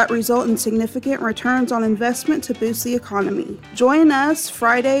that result in significant returns on investment to boost the economy. Join us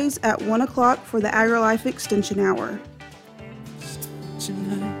Fridays at 1 o'clock for the AgriLife Extension Hour.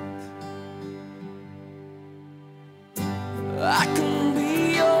 I can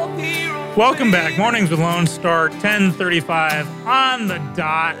be your hero. Welcome back. Mornings with Lone Star, 10:35 on the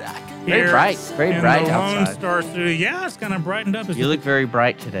dot. Very Here bright. Very in bright the Lone outside. Star studio. Yeah, it's kind of brightened up. You look very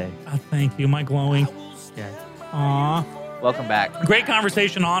bright today. Thank you. Am I glowing? Yeah. Aw. Welcome back. Great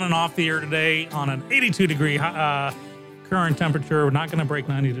conversation on and off the air today on an 82-degree current temperature. We're not going to break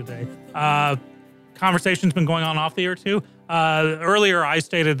 90 today. Conversation's been going on off the air, too. Earlier, I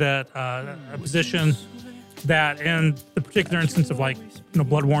stated that a position that in the particular instance of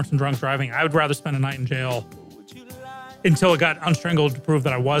blood warrants and drunk driving, I would rather spend a night in jail until it got unstrangled to prove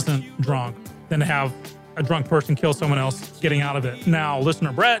that I wasn't drunk than to have a drunk person kill someone else getting out of it. Now,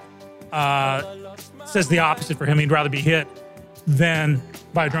 listener Brett says the opposite for him. He'd rather be hit than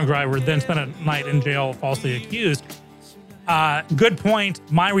by a drunk driver than spend a night in jail falsely accused. Good point.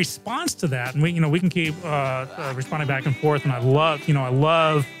 My response to that, and we can keep responding back and forth, and I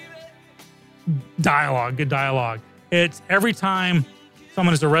love dialogue, good dialogue. It's every time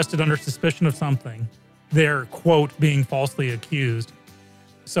someone is arrested under suspicion of something, they're, quote, being falsely accused.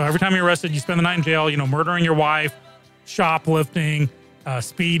 So every time you're arrested, you spend the night in jail, murdering your wife, shoplifting,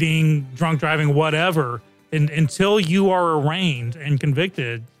 speeding, drunk driving, whatever. And until you are arraigned and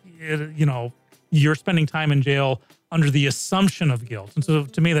convicted, you're spending time in jail under the assumption of guilt. And so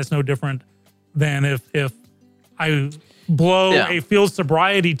to me, that's no different than if I blow a field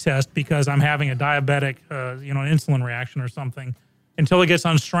sobriety test because I'm having a diabetic, an insulin reaction or something. Until it gets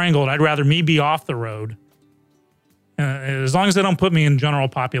unstrangled, I'd rather me be off the road. As long as they don't put me in general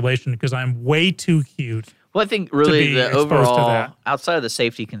population, because I'm way too cute. Well, I think really the overall, to outside of the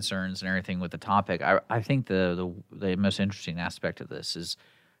safety concerns and everything with the topic, I think the most interesting aspect of this is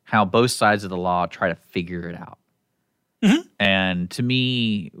how both sides of the law try to figure it out. Mm-hmm. And to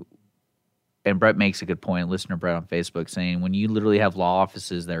me, and Brett makes a good point, listener Brett on Facebook, saying when you literally have law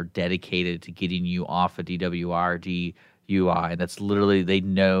offices that are dedicated to getting you off a DWI or DUI, that's literally, they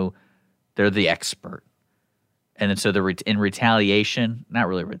know they're the expert. And so in retaliation, not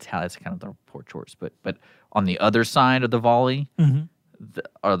really retaliation, that's kind of the poor choice, but on the other side of the volley,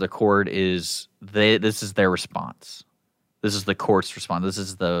 the court is, this is their response. This is the court's response. This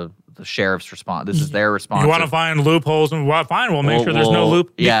is the sheriff's response. This is their response. You want to find loopholes, and fine, we'll make sure there's no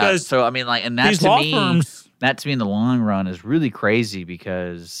loop. Yeah, because so I mean, and that to me in the long run is really crazy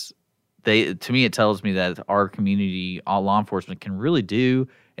because to me it tells me that our community, all law enforcement can really do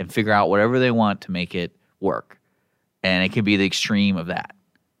and figure out whatever they want to make it work. And it can be the extreme of that.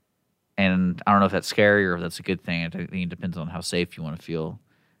 And I don't know if that's scary or if that's a good thing. I think it depends on how safe you want to feel.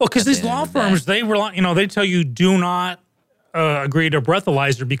 Well, because these law firms, they rely, they tell you do not agree to a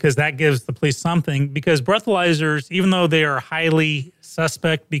breathalyzer because that gives the police something. Because breathalyzers, even though they are highly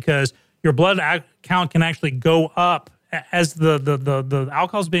suspect, because your blood count can actually go up as the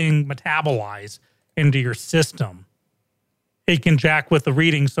alcohol's being metabolized into your system. It can jack with the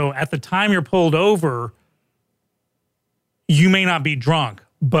reading. So at the time you're pulled over, you may not be drunk,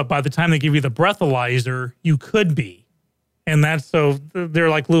 but by the time they give you the breathalyzer, you could be. And that's so they're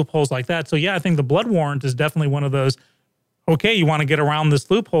like loopholes like that. So yeah, I think the blood warrant is definitely one of those. Okay, you want to get around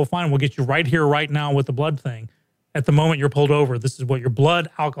this loophole? Fine, we'll get you right here, right now with the blood thing. At the moment you're pulled over, this is what your blood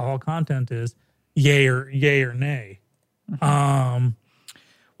alcohol content is. Yay or nay. Mm-hmm.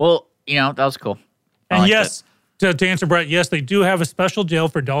 Well, that was cool. And yes, to answer Brett, yes, they do have a special jail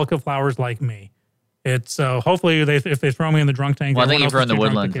for delicate flowers like me. It's hopefully if they throw me in the drunk tank. Well, I think everyone if you're else in the is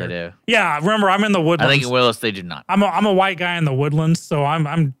too drunk to Woodlands, they care. do. Yeah, remember I'm in the Woodlands. I think in Willis they do not. I'm a white guy in the Woodlands, so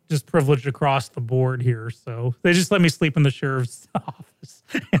I'm just privileged across the board here. So they just let me sleep in the sheriff's office,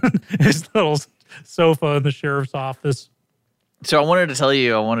 his little sofa in the sheriff's office. So I wanted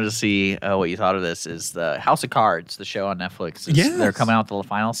to see what you thought of this. Is the House of Cards, the show on Netflix? Yes. They're coming out with the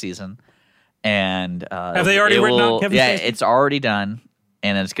final season, and have they already written out Kevin Yeah, Spacey? it's already done,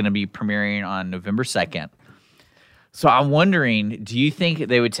 and it's going to be premiering on November 2nd. So I'm wondering, do you think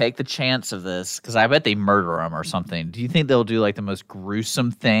they would take the chance of this? Because I bet they murder him or something. Do you think they'll do like the most gruesome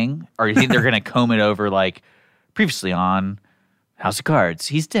thing, or do you think they're going to comb it over like previously on House of Cards?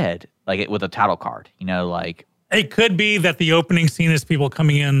 He's dead, like with a title card. Like. It could be that the opening scene is people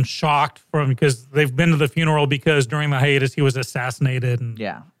coming in shocked because they've been to the funeral because during the hiatus he was assassinated. And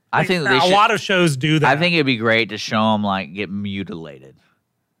Yeah, I think a lot of shows do that. I think it'd be great to show him like get mutilated,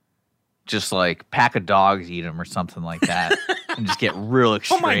 just like pack of dogs eat him or something like that, and just get real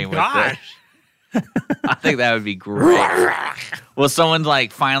extreme with it. I think that would be great. Well, someone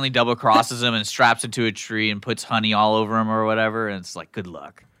like finally double crosses him and straps it to a tree and puts honey all over him or whatever, and it's like good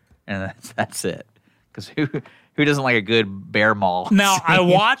luck, and that's it. Because who doesn't like a good bear maul? Now, scene? I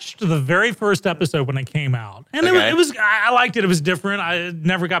watched the very first episode when it came out, and I liked it. It was different. I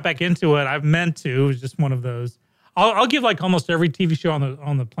never got back into it. I meant to. It was just one of those. I'll give like almost every TV show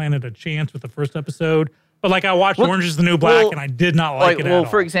on the planet a chance with the first episode. But like I watched Orange is the New Black, and I did not like it at all.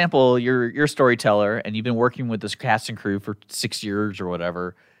 For example, you're a storyteller, and you've been working with this cast and crew for 6 years or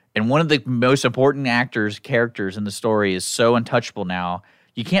whatever, and one of the most important characters in the story is so untouchable now.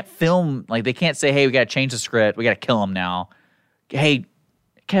 You can't film, like, they can't say, hey, we got to change the script. We got to kill him now. Hey,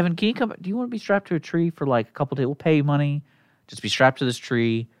 Kevin, can you come? Do you want to be strapped to a tree for, like, a couple days? We'll pay you money. Just be strapped to this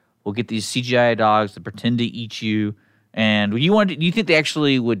tree. We'll get these CGI dogs to pretend to eat you. And do you think they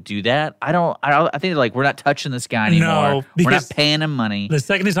actually would do that? I think they're like, we're not touching this guy anymore. No, we're not paying him money. The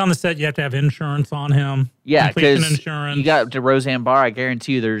second he's on the set, you have to have insurance on him. Yeah, completion because insurance. you got to Roseanne Barr. I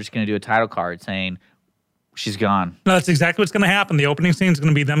guarantee you they're just going to do a title card saying, she's gone. No, that's exactly what's going to happen. The opening scene is going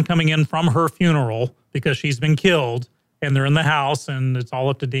to be them coming in from her funeral because she's been killed, and they're in the house, and it's all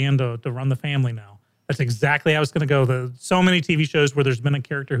up to Dan to run the family now. That's exactly how it's going to go. So many TV shows where there's been a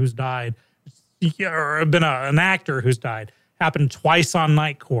character who's died, or been an actor who's died, happened twice on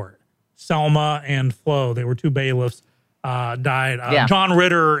Night Court. Selma and Flo, they were two bailiffs, died. John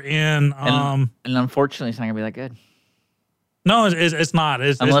Ritter in... and unfortunately, it's not going to be that good. No, it's not.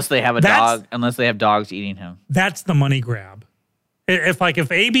 Unless they have a dog. Unless they have dogs eating him. That's the money grab. If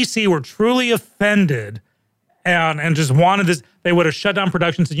ABC were truly offended and just wanted this, they would have shut down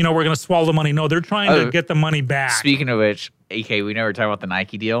production. Said, we're going to swallow the money. No, they're trying to get the money back. Speaking of which, AK, we never talked about the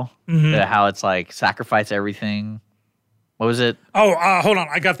Nike deal. How it's like sacrifice everything. What was it? Oh, hold on.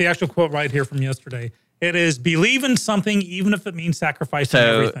 I got the actual quote right here from yesterday. It is believe in something even if it means sacrificing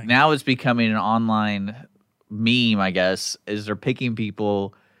everything. Now it's becoming an online meme, I guess, is they're picking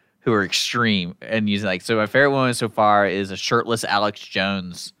people who are extreme and using like, so my favorite one so far is a shirtless Alex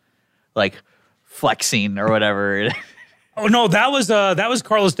Jones, like flexing or whatever. Oh no, that was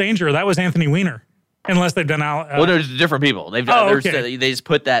Carlos Danger. That was Anthony Weiner. Unless they've done well, there's different people. They've done, they just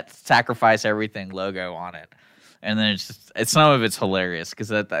put that sacrifice everything logo on it, and then some of it's hilarious because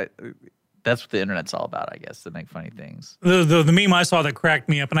that's what the internet's all about, I guess, to make funny things. The meme I saw that cracked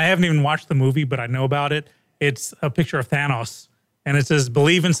me up, and I haven't even watched the movie, but I know about it. It's a picture of Thanos, and it says,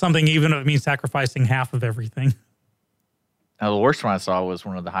 believe in something even if it means sacrificing half of everything. Now, the worst one I saw was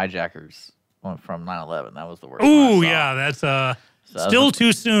one of the hijackers from 9/11. That was the worst one I saw. Yeah, that's still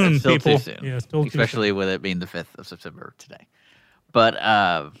too soon, still people. Too soon. Yeah, still especially too soon. with it being the 5th of September today. But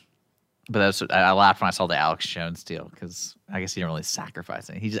that's I laughed when I saw the Alex Jones deal because I guess he didn't really sacrifice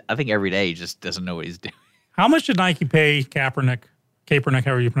it. I think every day he just doesn't know what he's doing. How much did Nike pay Kaepernick,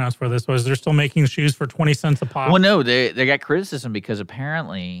 however you pronounce for this? Was they're still making shoes for 20 cents a pop? Well, no, they got criticism because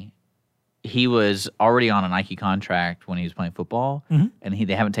apparently he was already on a Nike contract when he was playing football, and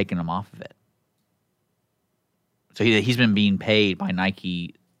they haven't taken him off of it. So he's been being paid by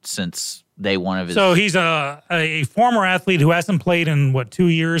Nike since day one of his. So he's a former athlete who hasn't played in 2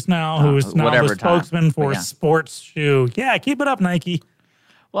 years now, who is now the spokesman for a sports shoe. Yeah, keep it up, Nike.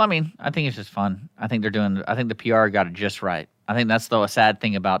 Well, I mean, I think it's just fun. I think the PR got it just right. I think that's the sad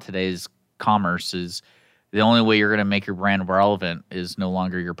thing about today's commerce is the only way you're going to make your brand relevant is no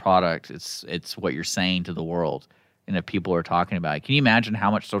longer your product. It's what you're saying to the world, and if people are talking about it. Can you imagine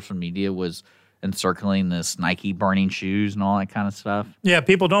how much social media was encircling this Nike burning shoes and all that kind of stuff? Yeah,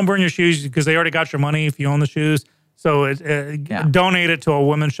 people don't burn your shoes because they already got your money if you own the shoes. So donate it to a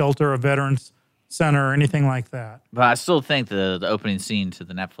women's shelter, a veterans center or anything like that. But I still think the opening scene to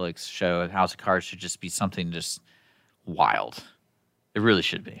the Netflix show House of Cards should just be something just wild. It really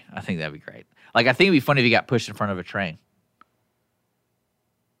should be. I think that'd be great. Like, I think it'd be funny if he got pushed in front of a train.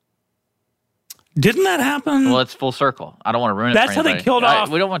 Didn't that happen? Well, it's full circle. I don't want to ruin it. That's for how they anybody. killed off.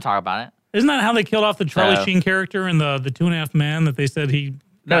 We don't want to talk about it. Isn't that how they killed off the Charlie So- Sheen character in the 2.5 Men that they said he?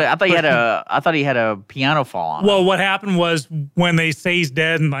 No, I thought he had a piano fall on him. Well, what happened was when they say he's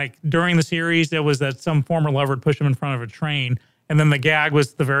dead, and like during the series, it was that some former lover would push him in front of a train, and then the gag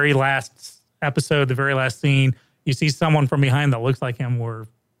was the very last episode, the very last scene. You see someone from behind that looks like him, where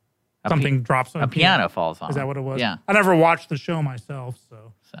something drops on a piano falls on Is him. that what it was? Yeah. I never watched the show myself,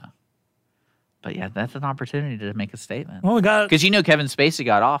 so. But yeah, that's an opportunity to make a statement. Well, we got because Kevin Spacey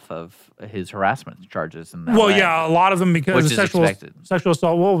got off of his harassment charges. In Well, yeah, a lot of them because which of is sexual expected.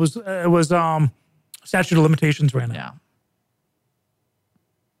 assault. Well, it was statute of limitations ran out. Yeah.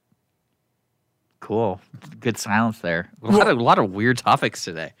 Cool. Good silence there. A lot of weird topics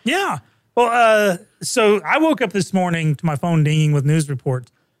today. Yeah. Well, so I woke up this morning to my phone dinging with news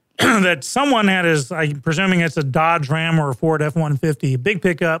reports that someone had I'm presuming it's a Dodge Ram or a Ford F-150, a big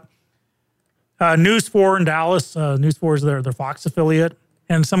pickup. News 4 in Dallas. News 4 is their Fox affiliate.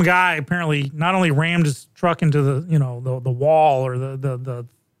 And some guy apparently not only rammed his truck into the wall or the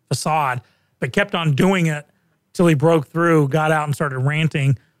facade, but kept on doing it till he broke through, got out and started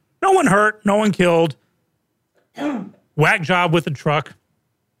ranting. No one hurt, no one killed. Whack job with the truck.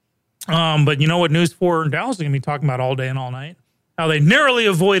 But you know what News 4 in Dallas is going to be talking about all day and all night? How they narrowly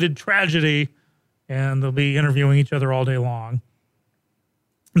avoided tragedy, and they'll be interviewing each other all day long.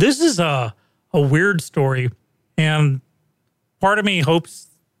 This is a weird story, and part of me hopes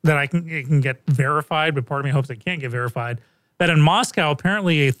that it can get verified, but part of me hopes it can't get verified, that in Moscow,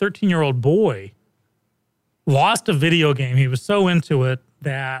 apparently a 13-year-old boy lost a video game. He was so into it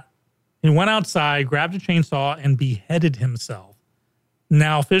that he went outside, grabbed a chainsaw, and beheaded himself.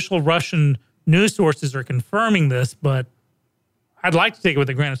 Now, official Russian news sources are confirming this, but I'd like to take it with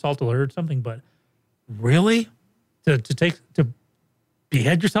a grain of salt to heard something, but really? To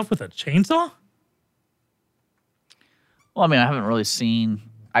behead yourself with a chainsaw? Well, I mean, I haven't really seen.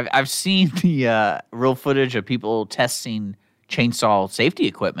 I've seen the real footage of people testing chainsaw safety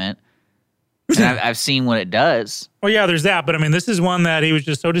equipment, and I've seen what it does. Well, yeah, there's that. But I mean, this is one that he was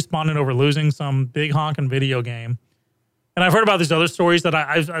just so despondent over losing some big honking video game. And I've heard about these other stories that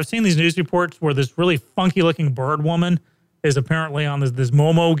I've seen these news reports where this really funky looking bird woman is apparently on this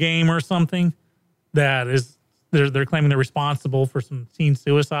Momo game or something that is they're claiming they're responsible for some teen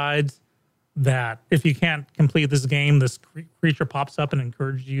suicides. That if you can't complete this game, this creature pops up and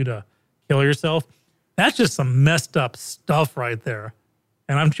encourages you to kill yourself. That's just some messed up stuff right there.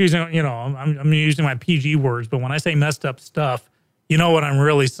 And I'm choosing, I'm using my PG words, but when I say messed up stuff, you know what I'm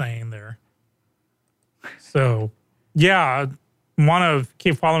really saying there. So, yeah, I want to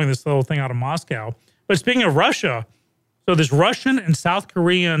keep following this little thing out of Moscow. But speaking of Russia, so this Russian and South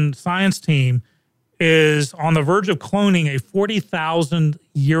Korean science team is on the verge of cloning a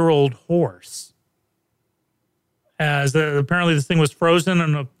 40,000-year-old horse. As apparently this thing was frozen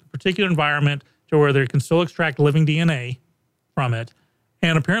in a particular environment to where they can still extract living DNA from it.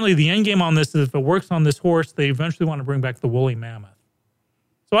 And apparently the end game on this is if it works on this horse, they eventually want to bring back the woolly mammoth.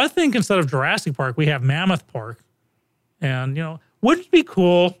 So I think instead of Jurassic Park, we have Mammoth Park. And, wouldn't it be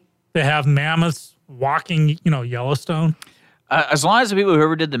cool to have mammoths walking, Yellowstone? As long as the people who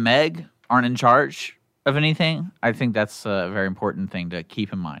ever did the Meg aren't in charge of anything, I think that's a very important thing to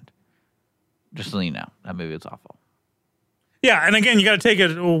keep in mind. Just so you know, that movie was awful. Yeah, and again, you got to take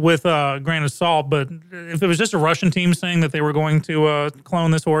it with a grain of salt. But if it was just a Russian team saying that they were going to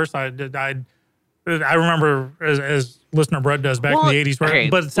clone this horse, I remember as listener Brett does back in the 80s. Right? Okay,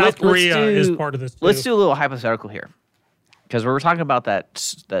 but South Korea is part of this too. Let's do a little hypothetical here, because we were talking about that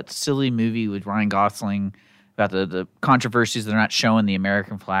silly movie with Ryan Gosling about the controversies they're not showing the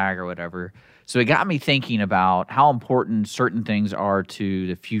American flag or whatever. So it got me thinking about how important certain things are to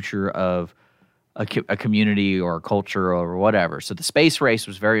the future of a community or a culture or whatever. So the space race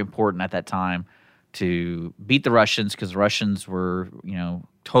was very important at that time to beat the Russians, because the Russians were,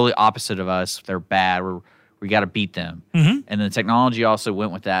 totally opposite of us. They're bad. We got to beat them. Mm-hmm. And then technology also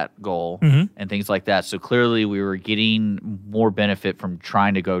went with that goal and things like that. So clearly we were getting more benefit from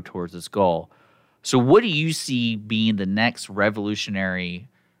trying to go towards this goal. So what do you see being the next revolutionary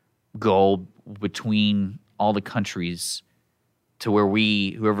goal between all the countries to where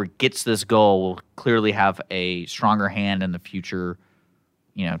whoever gets this goal will clearly have a stronger hand in the future,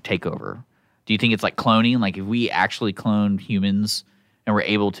 takeover? Do you think it's like cloning? Like if we actually clone humans and we're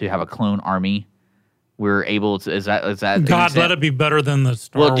able to have a clone army, we're able to. Is that God, let it be better than the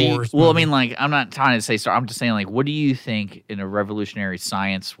Star Wars. Well, I mean, like, I'm not trying to say Star. I'm just saying, like, what do you think in a revolutionary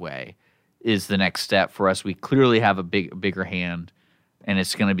science way is the next step for us? We clearly have a bigger hand, and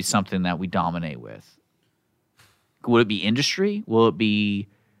it's going to be something that we dominate with. Would it be industry? Will it be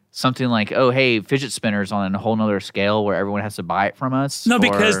something like, oh, hey, fidget spinners on a whole nother scale where everyone has to buy it from us? No,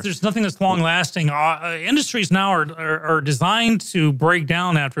 because there's nothing that's long lasting. Industries now are designed to break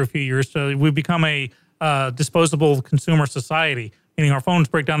down after a few years. So we become a disposable consumer society, meaning our phones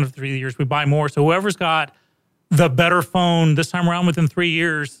break down after 3 years. We buy more. So whoever's got the better phone this time around within 3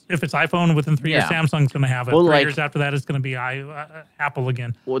 years, if it's iPhone within 3 years, Samsung's going to have it. Well, 3 years after that, it's going to be Apple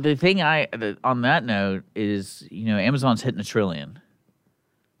again. Well, the thing on that note is, Amazon's hitting $1 trillion.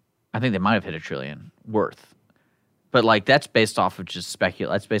 I think they might have hit $1 trillion worth. But, like, that's based off of just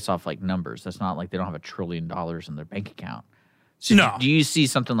that's based off, like, numbers. That's not like they don't have $1 trillion in their bank account. So no. Do you see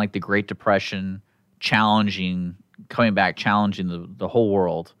something like the Great Depression coming back, challenging the whole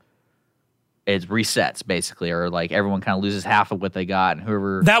world? It resets, basically, or, like, everyone kind of loses half of what they got, and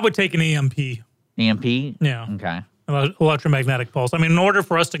whoever... That would take an EMP. EMP? Yeah. Okay. Electromagnetic pulse. I mean, in order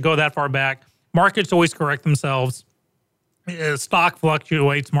for us to go that far back, markets always correct themselves. Stock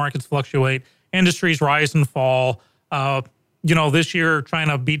fluctuates, markets fluctuate, industries rise and fall. This year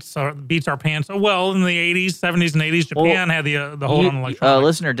China beats our pants. Well, in the 80s, 70s, and 80s, Japan had the hold on electronics.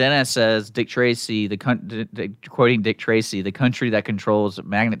 Listener Dennis says, Dick Tracy, quoting Dick Tracy, the country that controls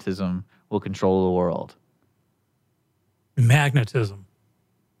magnetism will control the world. Magnetism.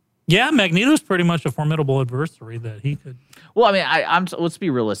 Yeah, Magneto's pretty much a formidable adversary that he could. Well, I mean, let's be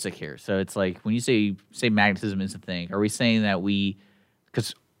realistic here. So it's like when you say magnetism is a thing, are we saying that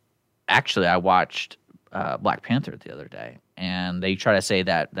because actually I watched Black Panther the other day, and they try to say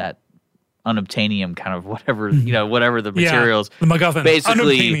that unobtainium kind of whatever the materials, the MacGuffin,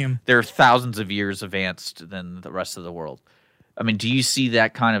 basically they're thousands of years advanced than the rest of the world. I mean, do you see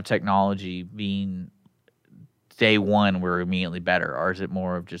that kind of technology being day one we're immediately better, or is it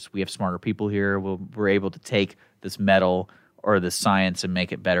more of just we have smarter people here, we're able to take this metal or this science and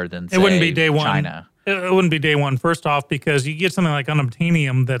make it better than, say, it wouldn't be day one. China? It wouldn't be day one, first off, because you get something like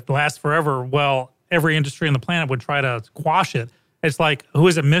unobtainium that lasts forever. Well, every industry on the planet would try to quash it. It's like, who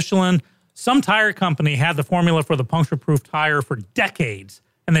is it, Michelin? Some tire company had the formula for the puncture-proof tire for decades,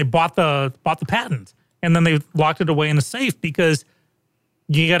 and they bought the patent, and then they locked it away in a safe because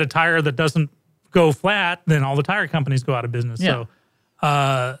you got a tire that doesn't go flat, then all the tire companies go out of business. Yeah.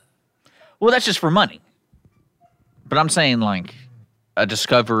 So, well, that's just for money. But I'm saying, like, a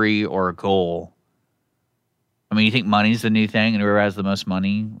discovery or a goal. I mean, you think money's the new thing, and whoever has the most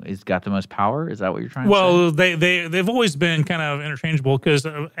money has got the most power? Is that what you're trying to say? Well, they've always been kind of interchangeable because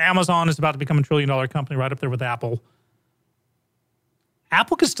Amazon is about to become $1 trillion company right up there with Apple.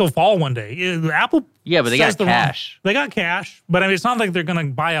 Apple could still fall one day. Apple, yeah, but they got cash. They got cash, but I mean, it's not like they're going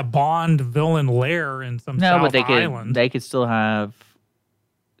to buy a Bond villain lair in some South Island. They could still have,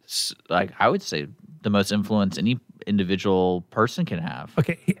 like, I would say, the most influence any individual person can have.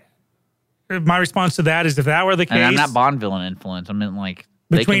 Okay, my response to that is, if that were the case, and I'm not Bond villain influence. I mean, like,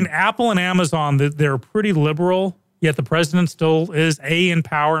 between Apple and Amazon, they're pretty liberal. Yet the president still is A, in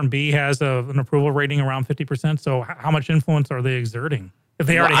power, and B, has an approval rating around 50%. So how much influence are they exerting? If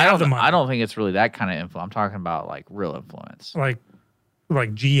they already have the money. I don't think it's really that kind of influence. I'm talking about, like, real influence. Like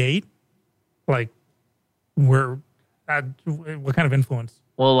G8? Like, what kind of influence?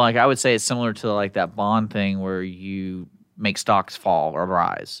 Well, like, I would say it's similar to, like, that Bond thing where you make stocks fall or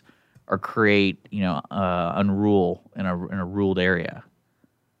rise or create, unrule in a ruled area.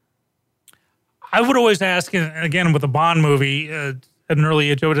 I would always ask, and again, with the Bond movie, at an early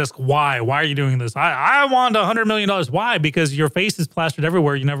age, I would ask, why? Why are you doing this? I want $100 million. Why? Because your face is plastered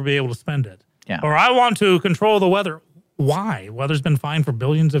everywhere. You'll never be able to spend it. Yeah. Or I want to control the weather. Why? Weather's been fine for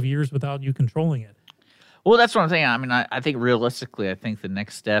billions of years without you controlling it. Well, that's what I'm saying. I mean, I think realistically, I think the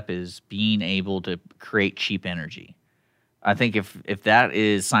next step is being able to create cheap energy. I think if that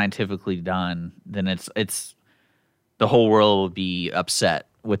is scientifically done, then it's the whole world will be upset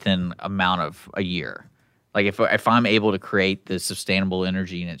within amount of a year. Like, if I'm able to create this sustainable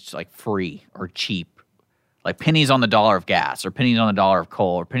energy and it's, like, free or cheap, like pennies on the dollar of gas or pennies on the dollar of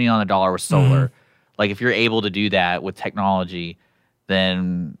coal or pennies on the dollar with solar, like, if you're able to do that with technology,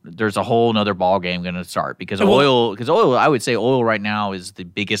 then there's a whole nother ball game going to start. Because oil, I would say oil right now is the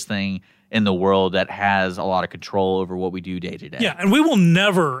biggest thing in the world that has a lot of control over what we do day to day. Yeah, and we will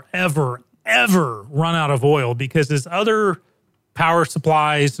never, ever, ever run out of oil because as other power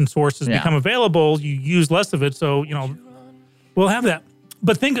supplies and sources become available, you use less of it. So, we'll have that.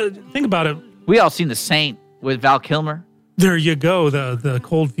 But think about it. We all seen The Saint with Val Kilmer. There you go, the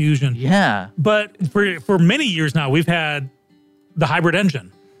cold fusion. Yeah. But for many years now, we've had the hybrid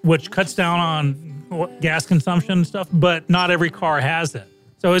engine, which cuts down on gas consumption and stuff, but not every car has it.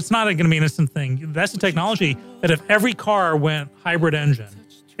 So it's not going to be an instant thing. That's the technology that if every car went hybrid engine,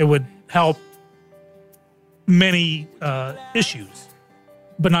 it would help many issues.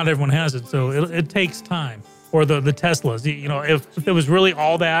 But not everyone has it, so it takes time. Or the Teslas, you know, if it was really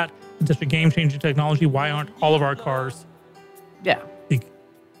all that, just a game-changing technology, why aren't all of our cars? Yeah.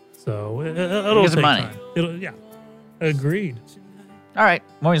 So it'll Because of take money. time. Yeah, agreed. All right,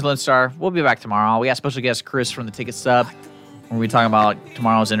 Mornings Lone Star. We'll be back tomorrow. We got special guest Chris from the Ticket Sub. We're going to be talking about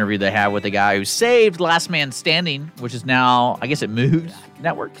tomorrow's interview they had with the guy who saved Last Man Standing, which is now, I guess it moved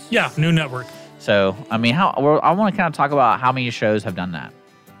networks. Yeah, new network. So, I mean, I want to kind of talk about how many shows have done that,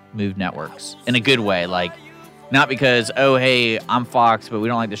 moved networks in a good way. Like, not because, oh, hey, I'm Fox, but we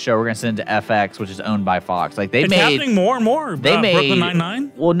don't like the show. We're going to send it to FX, which is owned by Fox. Like It's happening more and more. They made Brooklyn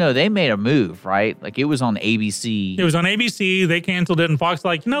Nine-Nine. Well, no, they made a move, right? Like it was on ABC. It was on ABC. They canceled it, and Fox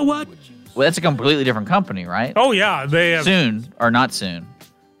like, you know what? Well, that's a completely different company, right? Oh yeah, they have soon or not soon,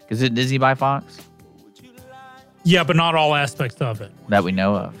 because did Disney buy Fox? Yeah, but not all aspects of it. That we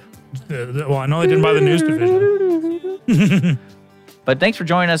know of. Well, I know they didn't buy the news division. But thanks for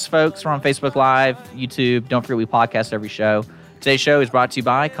joining us, folks. We're on Facebook Live, YouTube. Don't forget we podcast every show. Today's show is brought to you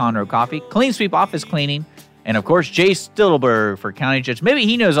by Conroe Coffee, Clean Sweep Office Cleaning, and of course, Jay Stillberg for County Judge. Maybe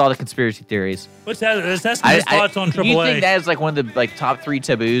he knows all the conspiracy theories. Let's ask his thoughts on AAA. You think that is like one of the top 3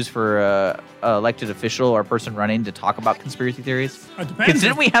 taboos for elected official or person running to talk about conspiracy theories? It depends. Because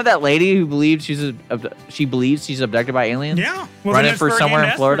didn't we have that lady who believes she believes she's abducted by aliens? Yeah. Well, running for somewhere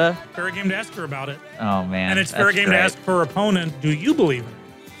in Florida? Fair game to ask her about it. Oh, man. And it's fair game to ask her opponent, do you believe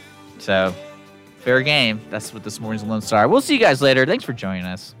it? So, fair game. That's what this morning's Lone Star. We'll see you guys later. Thanks for joining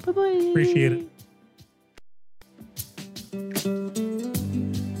us. Appreciate it.